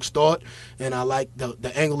provokes thought, and I like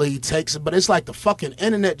the angle that he takes it, but it's like the fucking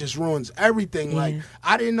internet just ruins everything. Like,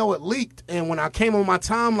 I didn't know it leaked, and when I came on my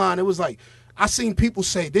timeline, it was like, I seen people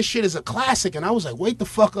say, this shit is a classic, and I was like, wait the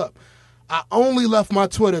fuck up. I only left my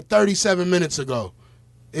Twitter 37 minutes ago.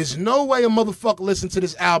 There's no way a motherfucker listened to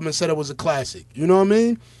this album and said it was a classic. You know what I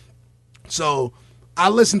mean? So I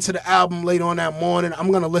listened to the album late on that morning.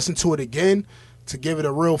 I'm going to listen to it again to give it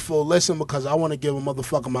a real full listen, because I want to give a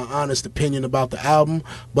motherfucker my honest opinion about the album.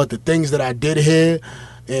 But the things that I did hear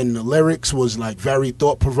and the lyrics was like very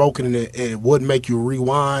thought-provoking, and it would make you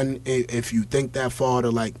rewind if you think that far to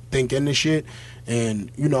like think into shit.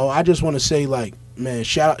 And, you know, I just want to say, like, man,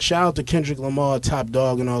 shout out to Kendrick Lamar, Top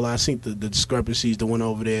Dog, and all that. I seen the discrepancies that went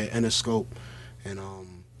over there, Interscope. And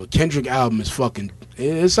but Kendrick album is fucking,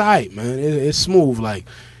 it's alright, man. It's smooth. Like,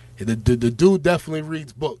 The dude definitely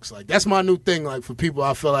reads books. Like, that's my new thing. Like, for people,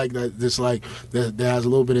 I feel like that this like that has a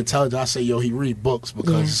little bit of intelligence. I say, yo, he read books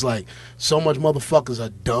because it's like so much motherfuckers are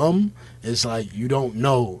dumb. It's like you don't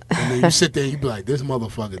know, and then you sit there and you be like, this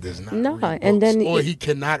motherfucker does not read books, and then or he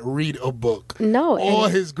cannot read a book. No, or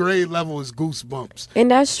his grade level is Goosebumps.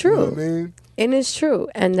 And that's true. You know what I mean? And it's true.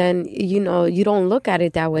 And then, you know, you don't look at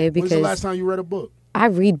it that way because... When's the last time you read a book? I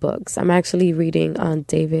read books. I'm actually reading on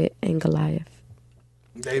David and Goliath.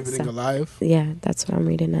 David and Goliath? Yeah, that's what I'm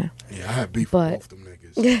reading now. Yeah, I have beef with both them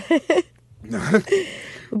niggas.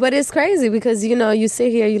 But it's crazy because, you know, you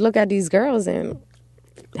sit here, you look at these girls and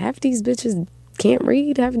half these bitches can't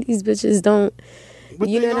read. Half these bitches don't... But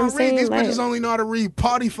you know what I'm saying? These like, bitches only know how to read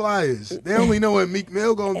party flyers. They only know where Meek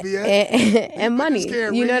Mill gonna be at. And money.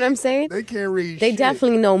 You know what I'm saying? They can't read They shit.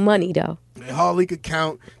 definitely know money, though. They hardly could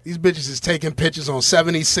count. These bitches is taking pictures on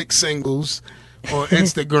 76 singles on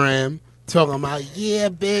Instagram, talking about, yeah,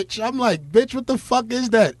 bitch. I'm like, bitch, what the fuck is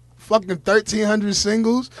that? Fucking 1,300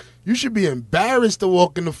 singles? You should be embarrassed to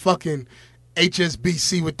walk in the fucking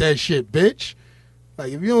HSBC with that shit, bitch.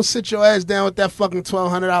 Like, if you don't sit your ass down with that fucking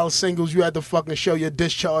 $1,200 singles you had to fucking show your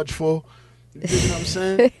discharge for, you know what I'm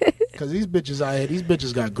saying? Because these bitches out here, these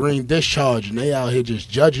bitches got green discharge, and they out here just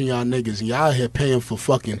judging y'all niggas, and y'all out here paying for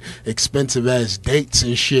fucking expensive ass dates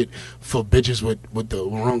and shit for bitches with the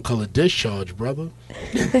wrong color discharge, brother.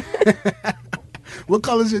 What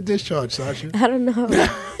color is your discharge, Sasha? I don't know.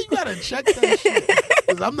 You gotta check that shit.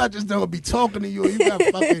 Cause I'm not just gonna be talking to you.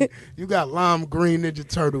 You got lime green Ninja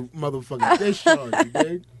Turtle motherfucking discharge, you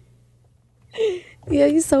dig? Yeah,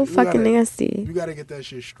 you so fucking nasty. You gotta get that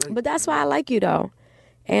shit straight. But that's why I like you though.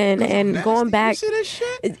 And going back, you see this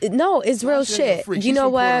shit? No, it's real shit. You know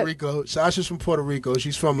what? Puerto Rico. Sasha's from Puerto Rico.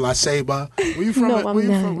 She's from La Ceiba. Where you from? No, I'm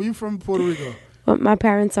not. Where you from Puerto Rico? Well, my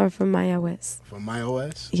parents are from Maya West. From Maya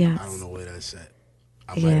West? Yes. I don't know where that's at.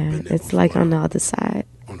 Yeah, it's like on the other side.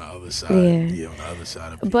 On the other side. Yeah, on the other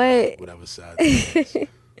side of but whatever side. Is.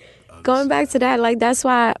 Going back to that, like, that's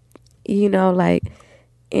why, you know, like,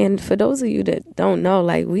 and for those of you that don't know,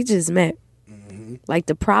 like, we just met, like,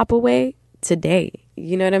 the proper way today.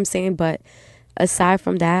 You know what I'm saying? But aside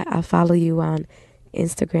from that, I follow you on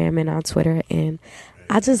Instagram and on Twitter, and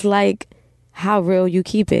I just like how real you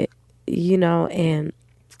keep it, you know, and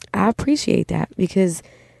I appreciate that because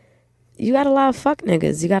you got a lot of fuck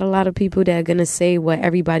niggas. You got a lot of people that are going to say what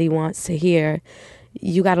everybody wants to hear.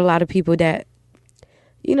 You got a lot of people that,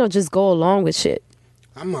 you know, just go along with shit.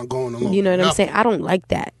 I'm not going along. You know what with I'm saying? I don't like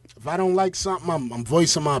that. If I don't like something, I'm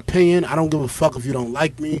voicing my opinion. I don't give a fuck if you don't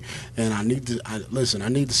like me. And I need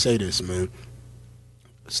to say this, man.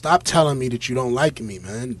 Stop telling me that you don't like me,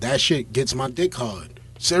 man. That shit gets my dick hard.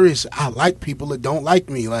 Serious. I like people that don't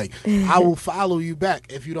like me. Like, I will follow you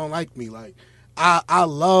back if you don't like me. Like, I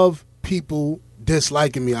love people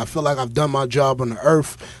disliking me. I feel like I've done my job on the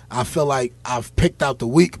earth. I feel like I've picked out the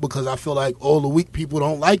weak because I feel like all the weak people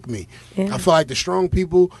don't like me. Yeah. I feel like the strong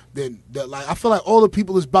people that like, I feel like all the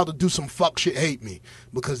people that's about to do some fuck shit hate me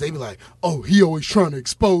because they be like, oh, he always trying to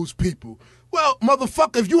expose people. Well,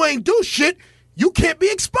 motherfucker, if you ain't do shit, you can't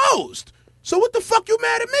be exposed. So what the fuck you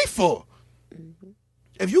mad at me for?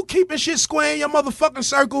 If you keeping shit square in your motherfucking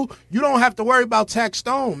circle, you don't have to worry about tax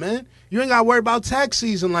stone, man. You ain't got to worry about tax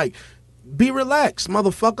season. Like, be relaxed,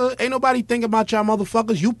 motherfucker. Ain't nobody thinking about y'all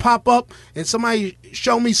motherfuckers. You pop up and somebody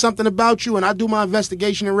show me something about you and I do my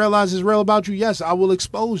investigation and realize it's real about you, yes, I will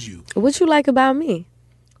expose you. What you like about me?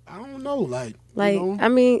 I don't know. Like you know, I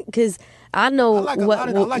mean, because I know I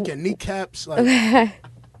like your kneecaps. Like,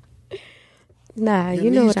 nah,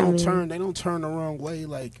 you know what I mean. They don't turn the wrong way.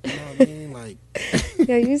 Like, you know what I mean? Like,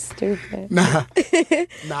 yeah, you stupid. Nah.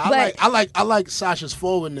 I like Sasha's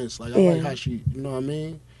forwardness. Like, I like how she, you know what I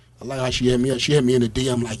mean? I like how she hit me up. She hit me in the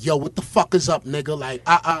DM like, yo, what the fuck is up, nigga? Like,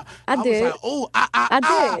 I did. was like, oh,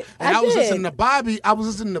 I did. And I was listening to Bobby. I was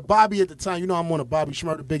listening to Bobby at the time. You know, I'm one of Bobby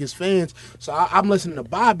Shmurda's biggest fans. So I'm listening to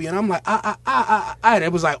Bobby, and I'm like, and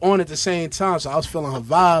it was like on at the same time. So I was feeling her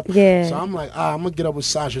vibe. Yeah. So I'm like, I'm gonna get up with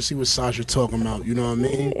Sasha, see what Sasha talking about. You know what I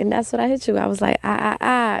mean? And that's what I hit you. I was like,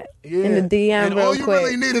 Yeah. in the DM and real all you quick.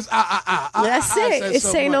 really need is That's it. It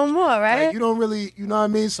say no more, right? Like, you don't really, you know what I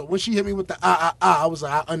mean? So when she hit me with the I was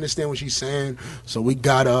like, I understand what she's saying. So we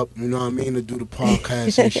got up, you know what I mean, to do the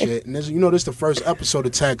podcast and shit. And this, you know, this the first episode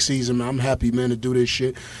of tax season, man. I'm happy, man, to do this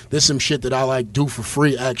shit. This some shit that I like do for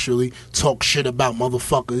free, actually. Talk shit about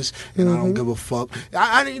motherfuckers, and I don't give a fuck.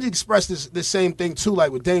 I need to express the same thing too,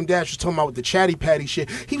 like what Dame Dash was talking about with the chatty patty shit.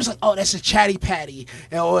 He was like, oh, that's a chatty patty,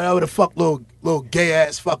 and whatever the fuck little gay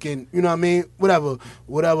ass fucking, you know what I mean? Whatever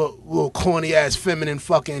little corny ass feminine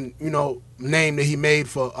fucking, you know, name that he made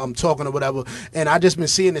for talking or whatever. And I just been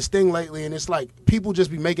seeing this thing lately, and it's like people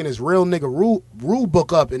just be making this real nigga rule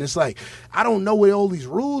book up, and it's like I don't know where all these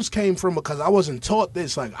rules came from because I wasn't taught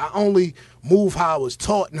this. Like I only move how I was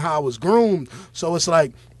taught and how I was groomed. So it's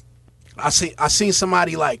like I seen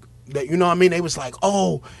somebody like that, you know what I mean? They was like,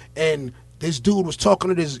 oh, and this dude was talking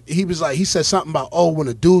to this. He was like, he said something about, oh, when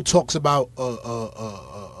a dude talks about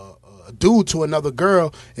a dude to another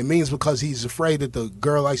girl, it means because he's afraid that the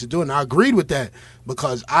girl likes to do it. And I agreed with that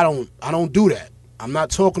because I don't do that. I'm not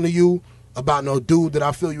talking to you about no dude that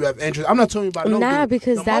I feel you have interest. I'm not talking about no dude.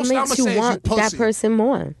 Because that makes you want that person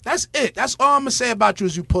more. That's it. That's all I'm gonna say about you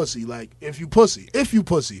is you pussy. Like if you pussy,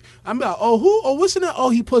 I'm like, oh who? Oh what's in that?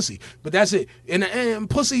 Oh he pussy. But that's it. And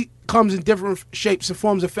pussy comes in different shapes and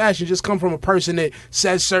forms of fashion. Just come from a person that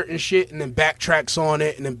says certain shit and then backtracks on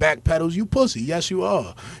it and then backpedals. You pussy. Yes you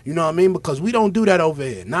are. You know what I mean? Because we don't do that over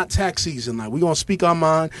here. Not tax season. Like we gonna speak our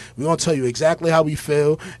mind. We gonna tell you exactly how we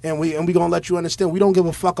feel, and we gonna let you understand. We don't give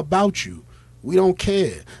a fuck about you. We don't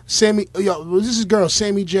care. Sammy, yo, this is girl,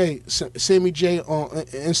 Sammy J on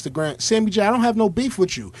Instagram. Sammy J, I don't have no beef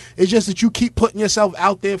with you. It's just that you keep putting yourself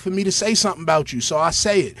out there for me to say something about you. So I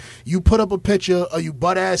say it. You put up a picture of you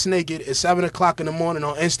butt ass naked at 7 o'clock in the morning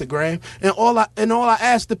on Instagram, and all I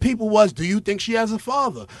asked the people was, do you think she has a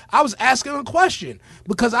father? I was asking a question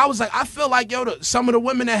because I was like, I feel like some of the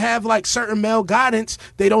women that have like certain male guidance,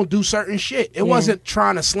 they don't do certain shit. It wasn't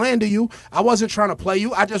trying to slander you. I wasn't trying to play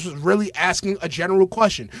you. I just was really asking a general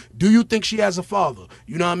question. Do you think she has a father?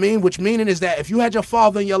 You know what I mean? Which meaning is that if you had your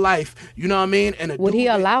father in your life, you know what I mean? And would he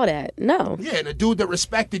allow that? No. Yeah, and a dude that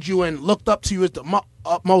respected you and looked up to you as the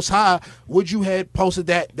most high, would you had posted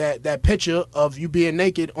that picture of you being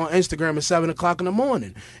naked on Instagram at 7 o'clock in the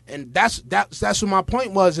morning? And that's what my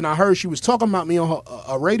point was. And I heard she was talking about me on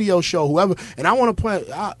a radio show, whoever. And I want to play,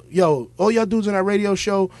 all y'all dudes on that radio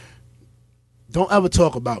show, don't ever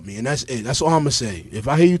talk about me, and that's it. That's all I'm gonna say. If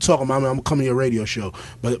I hear you talking about me, I'm gonna come to your radio show.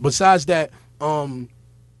 But besides that,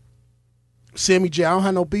 Sammy J, I don't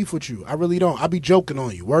have no beef with you. I really don't. I be joking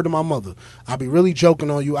on you. Word to my mother. I be really joking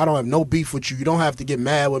on you. I don't have no beef with you. You don't have to get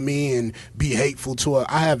mad with me and be hateful to her.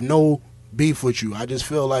 I have no beef with you. I just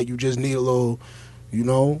feel like you just need a little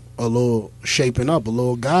shaping up, a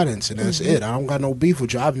little guidance, and that's it. I don't got no beef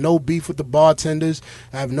with you. I have no beef with the bartenders.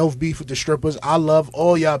 I have no beef with the strippers. I love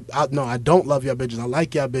all y'all. No, I don't love y'all bitches. I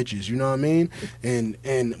like y'all bitches. You know what I mean?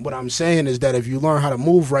 And what I'm saying is that if you learn how to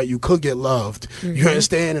move right, you could get loved. You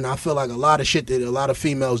understand? And I feel like a lot of shit that a lot of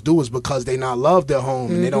females do is because they not loved at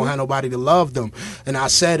home and they don't have nobody to love them. And I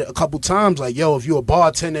said a couple times, like, yo, if you a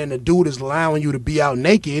bartender and the dude is allowing you to be out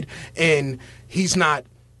naked and he's not,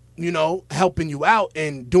 helping you out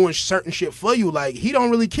and doing certain shit for you, like, he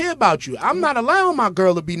don't really care about you. I'm not allowing my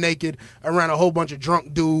girl to be naked around a whole bunch of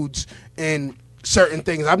drunk dudes and certain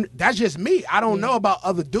things. That's just me. I don't know about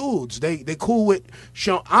other dudes. They cool with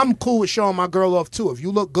I'm cool with showing my girl off too. If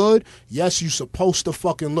you look good, yes, you supposed to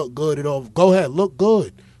fucking look good at all. Go ahead, look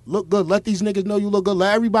good. Look good. Let these niggas know you look good.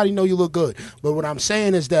 Let everybody know you look good. But what I'm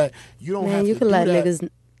saying is that you don't have to do that. Man, you can let niggas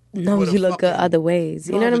know you look good other ways.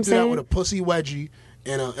 You know what I'm saying? With a pussy wedgie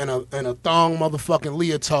and a thong motherfucking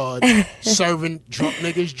leotard serving drunk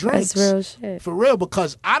niggas drinks. That's real shit. For real,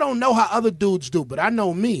 because I don't know how other dudes do, but I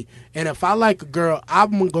know me. And if I like a girl,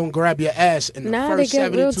 I'm gonna grab your ass in the first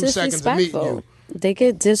 72 seconds of meeting you. They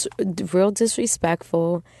get real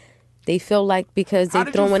disrespectful. They feel like because they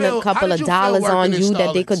throwing a couple of dollars on you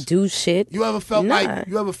that they could do shit. You ever felt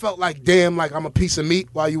like damn, like I'm a piece of meat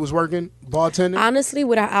while you was working bartending? Honestly,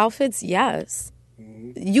 with our outfits, yes.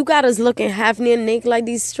 You got us looking half near naked like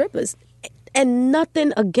these strippers. And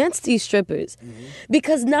nothing against these strippers.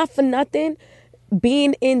 Because not for nothing,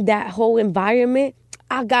 being in that whole environment,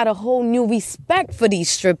 I got a whole new respect for these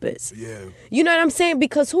strippers. Yeah. You know what I'm saying?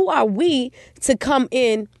 Because who are we to come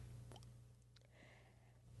in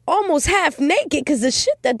almost half naked? Because the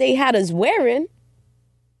shit that they had us wearing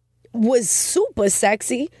was super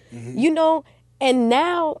sexy, and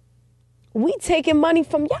now we taking money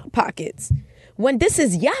from y'all pockets when this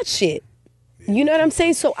is y'all shit. You know what I'm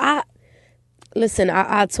saying? So I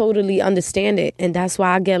totally understand it, and that's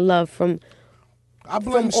why I get love from all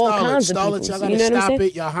kinds of people. Y'all gotta stop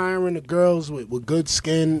it. Y'all hiring the girls with good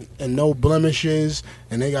skin and no blemishes,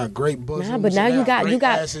 and they got great bosoms. But now you got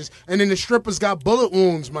asses. And then the strippers got bullet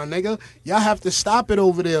wounds, my nigga. Y'all have to stop it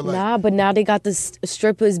over there. Like. But now they got the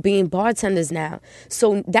strippers being bartenders now.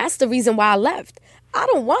 So that's the reason why I left. I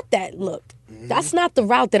don't want that look. That's not the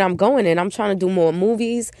route that I'm going in. I'm trying to do more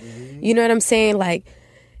movies. You know what I'm saying? Like,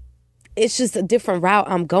 it's just a different route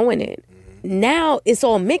I'm going in. Now it's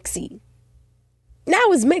all mixy.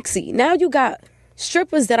 Now you got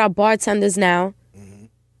strippers that are bartenders now.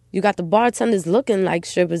 You got the bartenders looking like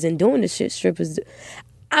strippers and doing the shit strippers do.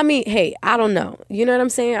 I mean, hey, I don't know. You know what I'm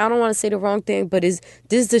saying? I don't want to say the wrong thing, but this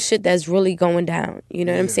is the shit that's really going down. You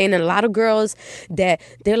know what I'm saying? And a lot of girls that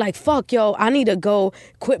they're like, fuck, yo, I need to go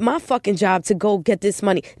quit my fucking job to go get this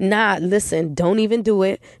money. Nah, listen, don't even do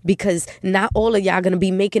it, because not all of y'all going to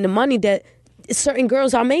be making the money that certain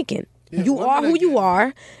girls are making. Yeah, you are who you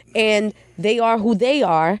are, and they are who they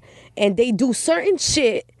are, and they do certain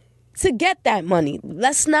shit to get that money.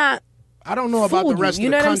 Let's not. I don't know about the rest of the country. You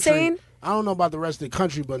know what I'm saying? I don't know about the rest of the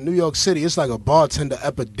country, but New York City, it's like a bartender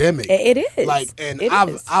epidemic. It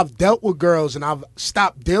is. I've dealt with girls, and I've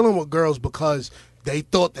stopped dealing with girls because they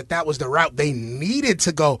thought that was the route they needed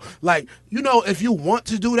to go. Like, you know, if you want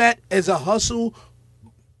to do that as a hustle,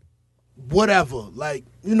 whatever. Like,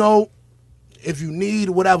 you know, if you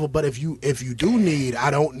need whatever, but if you do need,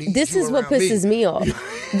 I don't need. This is what pisses me off.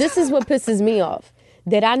 This is what pisses me off.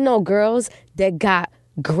 That I know girls that got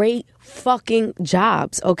great fucking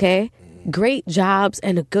jobs, okay? Great jobs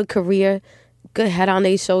and a good career, good head on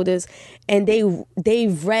their shoulders, and they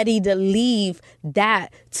ready to leave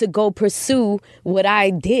that to go pursue what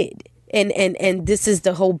I did. And this is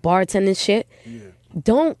the whole bartending shit. Yeah.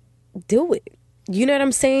 Don't do it. You know what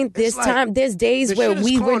I'm saying? There's days where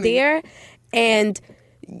we were there and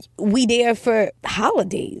we there for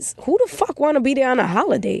holidays. Who the fuck want to be there on a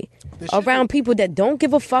holiday around people that don't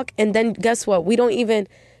give a fuck? And then guess what?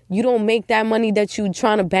 You don't make that money that you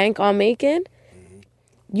trying to bank on making.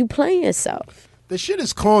 You playing yourself. The shit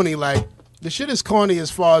is corny. Like, the shit is corny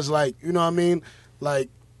as far as, like, you know what I mean? Like,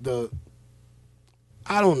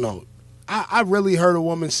 I don't know. I really heard a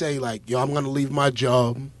woman say, like, yo, I'm going to leave my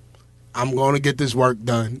job. I'm going to get this work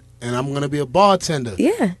done. And I'm going to be a bartender.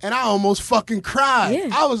 Yeah. And I almost fucking cried. Yeah.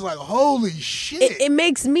 I was like, holy shit. It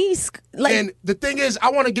makes me like. And the thing is,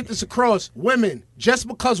 I want to get this across. Women, just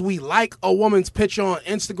because we like a woman's picture on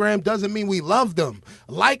Instagram doesn't mean we love them.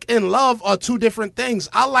 Like and love are two different things.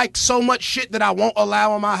 I like so much shit that I won't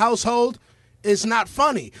allow in my household. It's not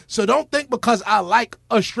funny. So don't think because I like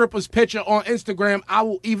a stripper's picture on Instagram, I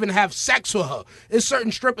will even have sex with her. There's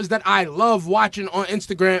certain strippers that I love watching on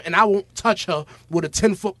Instagram, and I won't touch her with a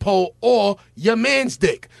 10-foot pole or your man's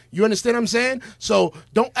dick. You understand what I'm saying? So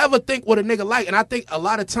don't ever think what a nigga like. And I think a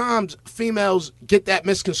lot of times females get that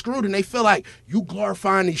misconstrued, and they feel like you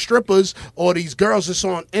glorifying these strippers or these girls that's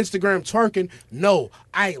on Instagram twerking. No,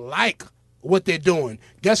 I like what they're doing.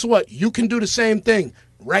 Guess what? You can do the same thing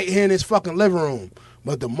right here in this fucking living room.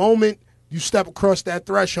 But the moment you step across that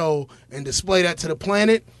threshold and display that to the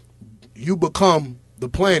planet, you become the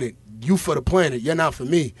planet. You for the planet. You're not for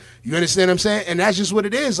me. You understand what I'm saying? And that's just what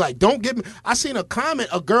it is. Like, don't give me. I seen a comment.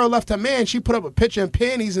 A girl left her man. She put up a picture in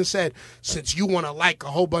panties and said, since you want to like a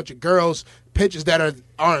whole bunch of girls' pictures that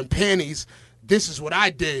are in panties, this is what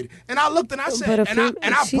I did. And I looked and I said, and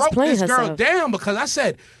I broke this girl down because I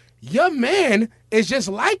said, your man is just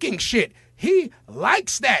liking shit. He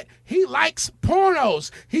likes that. He likes pornos.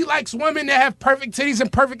 He likes women that have perfect titties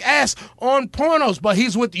and perfect ass on pornos. But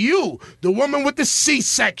he's with you, the woman with the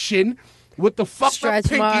C-section, with the fucked stretch up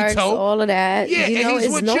pinky marks, toe. all of that. Yeah, you know, and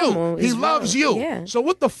he's with normal. you. He loves you. Yeah. So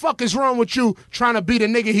what the fuck is wrong with you trying to be the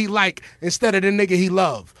nigga he like instead of the nigga he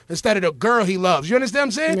love, instead of the girl he loves? You understand what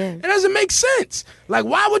I'm saying? Yeah. It doesn't make sense. Like,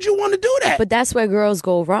 why would you want to do that? But that's where girls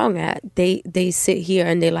go wrong at. They sit here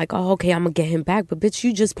and they're like, oh, okay, I'm going to get him back. But bitch,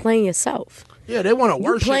 you just playing yourself. Yeah, they want to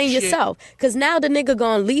worship you playing shit. yourself. Because now the nigga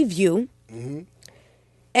going to leave you. Mm-hmm.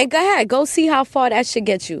 And go ahead, go see how far that shit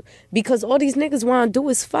gets you. Because all these niggas want to do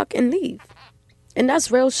is fuck and leave. And that's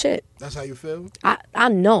real shit. That's how you feel? I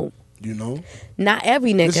know. You know? Not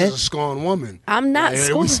every nigga. This is a scorned woman. I'm not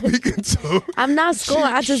scorned. Speaking to. I'm not scorned.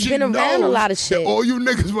 I just been around a lot of shit. All you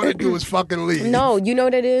niggas want to do is fucking leave. No, you know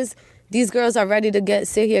what it is? These girls are ready to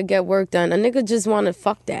sit here, get work done. A nigga just want to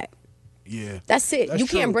fuck that. Yeah. That's it. You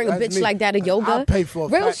can't bring a bitch me. like that to yoga. I'll pay for a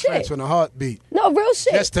real fat shit. transfer and a heartbeat. No, real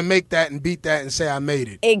shit. Just to make that and beat that and say I made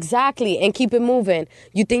it. Exactly. And keep it moving.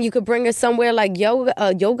 You think you could bring her somewhere like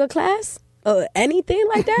yoga class? Anything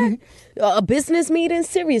like that? A business meeting?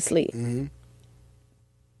 Seriously. Mm-hmm.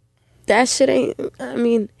 That shit ain't, I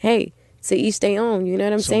mean, hey, to each their own, you know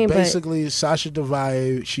what I'm saying? Basically, Sasha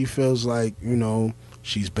Devaya, she feels like, you know,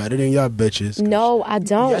 she's better than y'all bitches. No, I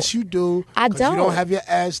don't. Yes, you do. I don't. You don't have your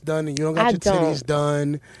ass done and you don't got your titties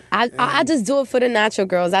done. I just do it for the natural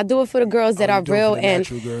girls. I do it for the girls that are real. And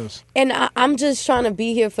girls. And I'm just trying to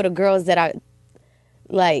be here for the girls that are,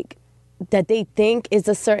 like, that they think is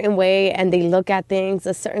a certain way and they look at things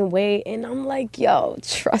a certain way. And I'm like, yo,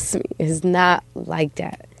 trust me, it's not like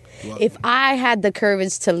that. Well, if I had the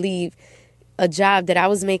courage to leave a job that I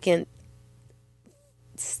was making,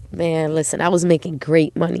 man, listen, I was making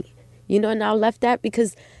great money, you know, and I left that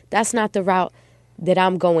because that's not the route that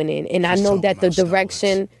I'm going in. And I She's know talking that the about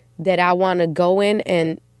direction that I want to go in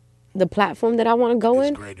and the platform that I want to go It's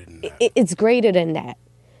in, greater than that. it's greater than that.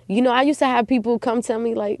 You know, I used to have people come tell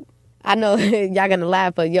me like, I know y'all gonna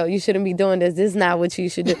laugh, but yo, you shouldn't be doing this. This is not what you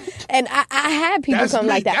should do. And I had people That's come me.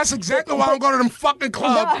 like that. That's exactly why I don't go to them fucking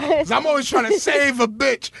clubs. 'Cause I'm always trying to save a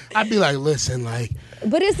bitch. I'd be like, listen, like,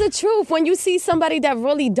 But it's the truth. When you see somebody that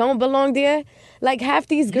really don't belong there, like half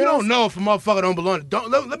these girls. you don't know if a motherfucker don't belong.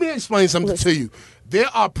 Let me explain something to you. There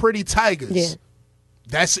are pretty tigers. Yeah.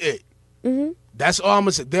 That's it. Mm-hmm. That's all I'm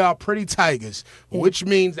gonna say. There are pretty tigers, which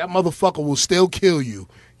means that motherfucker will still kill you.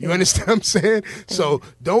 You understand what I'm saying? So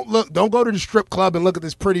don't go to the strip club and look at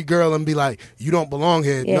this pretty girl and be like, you don't belong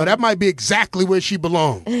here. Yeah. No, that might be exactly where she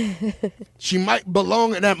belongs. She might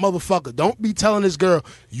belong in that motherfucker. Don't be telling this girl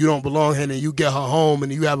you don't belong here and then you get her home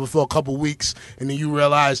and you have her for a couple weeks and then you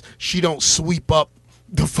realize she don't sweep up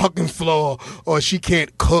the fucking floor or she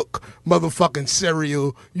can't cook motherfucking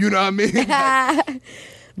cereal. You know what I mean? Like,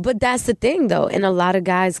 But that's the thing, though. And a lot of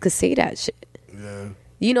guys could say that shit. yeah.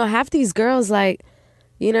 You know, half these girls, like,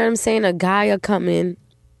 you know what I'm saying? A guy will come in,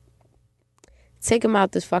 take him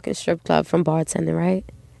out this fucking strip club from bartending, right?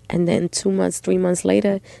 And then 2 months, 3 months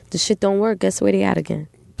later, the shit don't work. Guess where they at again?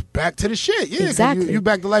 Back to the shit. Yeah, 'cause Exactly. You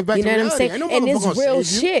back to life, back You to know what I'm reality. saying? Ain't no And motherfucker it's gonna real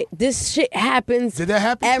save you. shit. This shit happens Did that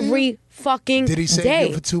happen to every you? fucking Did he save day.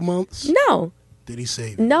 you for 2 months? No, Did he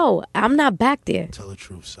save you? no, I'm not back there. Tell the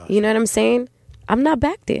truth, Sasha. You know what I'm saying? I'm not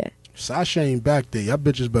back there. Sasha ain't back there. Y'all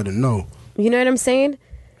bitches better know. You know what I'm saying?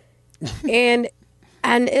 and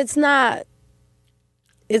it's not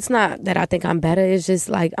that I think I'm better. It's just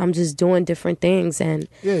like I'm just doing different things and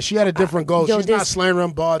Yeah, she had a different goal. yo, She's not this-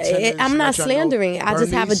 slandering bartenders. I'm not let y'all know. slandering. I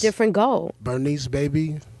just have a Bernice- different goal. Bernice,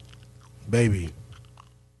 baby.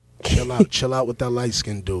 Chill out with that light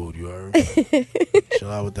skinned dude, you heard? Chill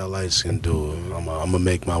out with that light skinned dude. I'm gonna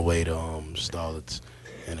make my way to Starlets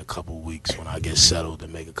in a couple weeks when I get settled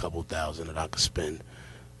and make a couple thousand that I could spend,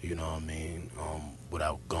 you know what I mean,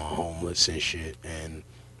 without going homeless and shit. And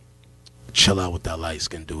chill out with that light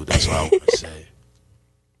skinned dude. That's all I want to say.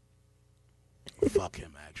 Fuck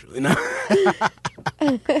him, actually. No.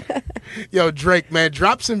 Yo, Drake, man,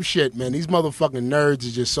 drop some shit, man. These motherfucking nerds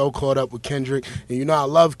are just so caught up with Kendrick. And you know I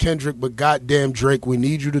love Kendrick, but goddamn Drake, we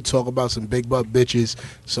need you to talk about some big butt bitches.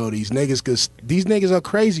 So these niggas, cause these niggas are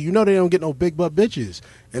crazy. You know they don't get no big butt bitches.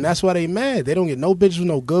 And that's why they mad. They don't get no bitches with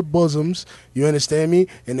no good bosoms. You understand me?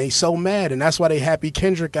 And they so mad. And that's why they happy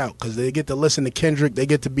Kendrick out. Because they get to listen to Kendrick. They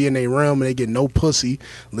get to be in their realm and they get no pussy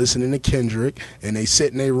listening to Kendrick. And they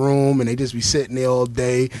sit in their room and they just be sitting there all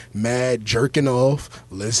day, mad, jerking off,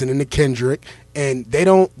 listening to Kendrick. And they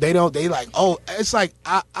like, oh, it's like,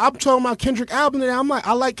 I'm talking about Kendrick album. And I'm like,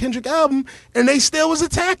 I like Kendrick album. And they still was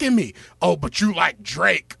attacking me. Oh, but you like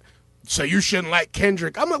Drake. So you shouldn't like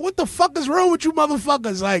Kendrick. I'm like, what the fuck is wrong with you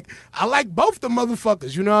motherfuckers? Like, I like both the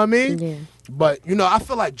motherfuckers, you know what I mean? Yeah. But, you know, I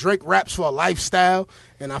feel like Drake raps for a lifestyle,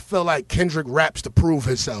 and I feel like Kendrick raps to prove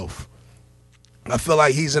himself. I feel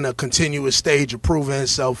like he's in a continuous stage of proving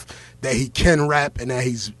himself that he can rap and that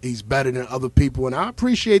he's better than other people. And I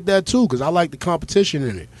appreciate that, too, because I like the competition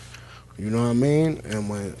in it. You know what I mean? And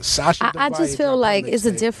when Sasha I just feel like it's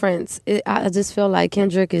a difference. I just feel like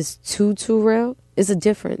Kendrick is too real. It's a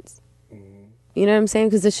difference. You know what I'm saying?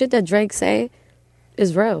 Because the shit that Drake say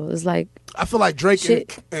is real. It's like I feel like Drake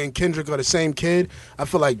shit. and Kendrick are the same kid. I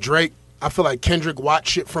feel like Kendrick watched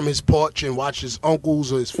shit from his porch and watched his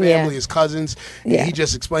uncles or his family, Yeah. his cousins, and Yeah. he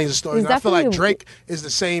just explains the story. He's And I feel like definitely- Drake is the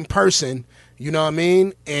same person, you know what I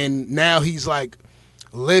mean? And now he's like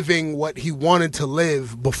living what he wanted to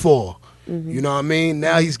live before. Mm-hmm. You know what I mean?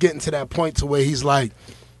 Now he's getting to that point to where he's like,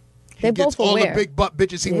 he They gets both all aware. the big butt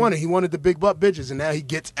bitches he wanted. He wanted the big butt bitches, and now he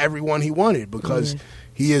gets everyone he wanted because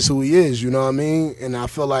he is who he is, you know what I mean? And I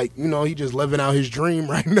feel like, you know, he just living out his dream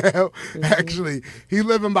right now. Actually, he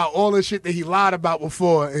living about all the shit that he lied about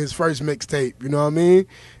before in his first mixtape, you know what I mean?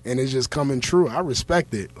 And it's just coming true. I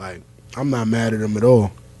respect it. Like, I'm not mad at him at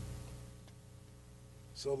all.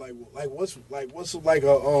 So what's like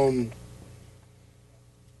a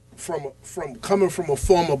from coming from a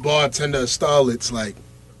former bartender at Starlets, like,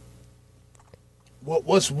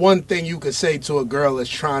 what's one thing you could say to a girl that's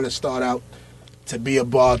trying to start out to be a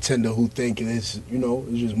bartender who think it's, you know,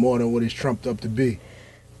 it's just more than what it's trumped up to be?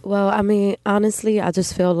 Well, I mean, honestly, I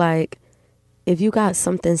just feel like if you got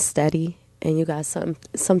something steady and you got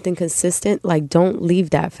something consistent, like don't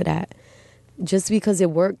leave that for that. Just because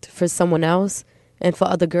it worked for someone else and for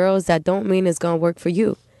other girls, that don't mean it's going to work for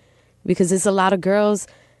you. Because there's a lot of girls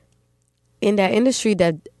in that industry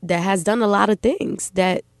that has done a lot of things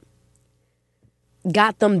that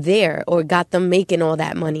got them there or got them making all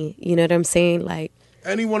that money. You know what I'm saying? Like,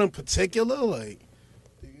 Anyone in particular? Like,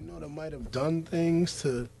 do you know that might have done things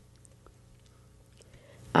to...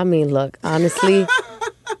 I mean, look, honestly,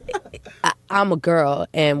 I'm a girl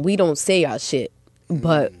and we don't say our shit,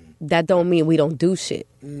 but that don't mean we don't do shit.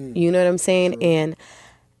 You know what I'm saying? True. And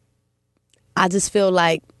I just feel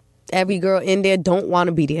like every girl in there don't want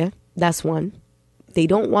to be there. That's one. They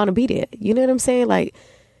don't want to be there. You know what I'm saying? Like,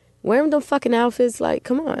 wearing them fucking outfits, like,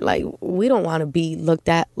 come on. Like, we don't want to be looked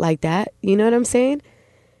at like that. You know what I'm saying?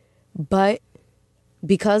 But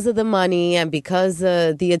because of the money and because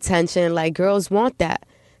of the attention, like, girls want that.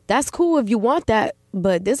 That's cool if you want that,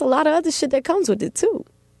 but there's a lot of other shit that comes with it too.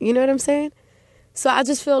 You know what I'm saying? So I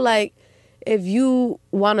just feel like if you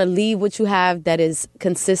want to leave what you have that is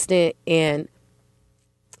consistent and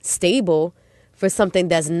stable for something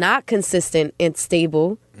that's not consistent and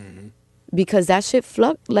stable, because that shit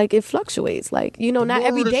it fluctuates. Like, you know, not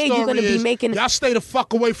every day you're gonna be making. Y'all stay the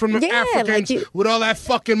fuck away from the Africans with all that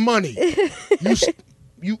fucking money.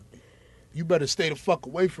 You better stay the fuck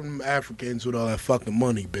away from them Africans with all that fucking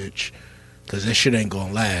money, bitch. Because that shit ain't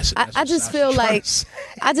gonna last. I just feel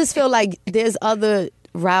like there's other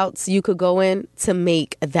routes you could go in to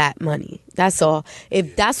make that money. That's all.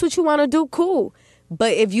 If that's what you want to do, cool.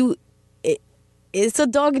 But if it's a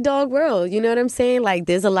dog world. You know what I'm saying? Like,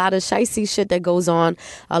 there's a lot of shicey shit that goes on.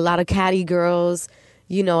 A lot of catty girls.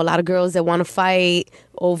 You know, a lot of girls that want to fight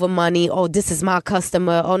over money. Oh, this is my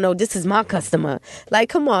customer. Oh, no, this is my customer. Like,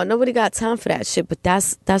 come on. Nobody got time for that shit. But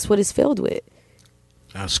that's what it's filled with.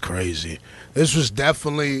 That's crazy. This was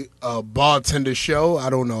definitely a bartender show. I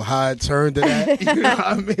don't know how it turned to that. You know what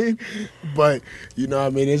I mean? But, you know what I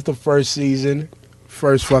mean? It's the first season.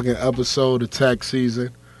 First fucking episode of tax season.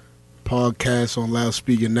 Podcast on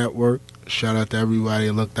Loudspeaker Network. Shout out to everybody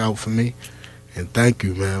that looked out for me. And thank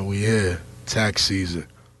you, man. We here. Tax season.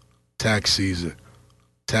 Tax season.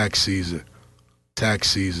 Tax season. Tax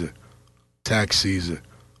season. Tax season.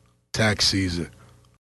 Tax season.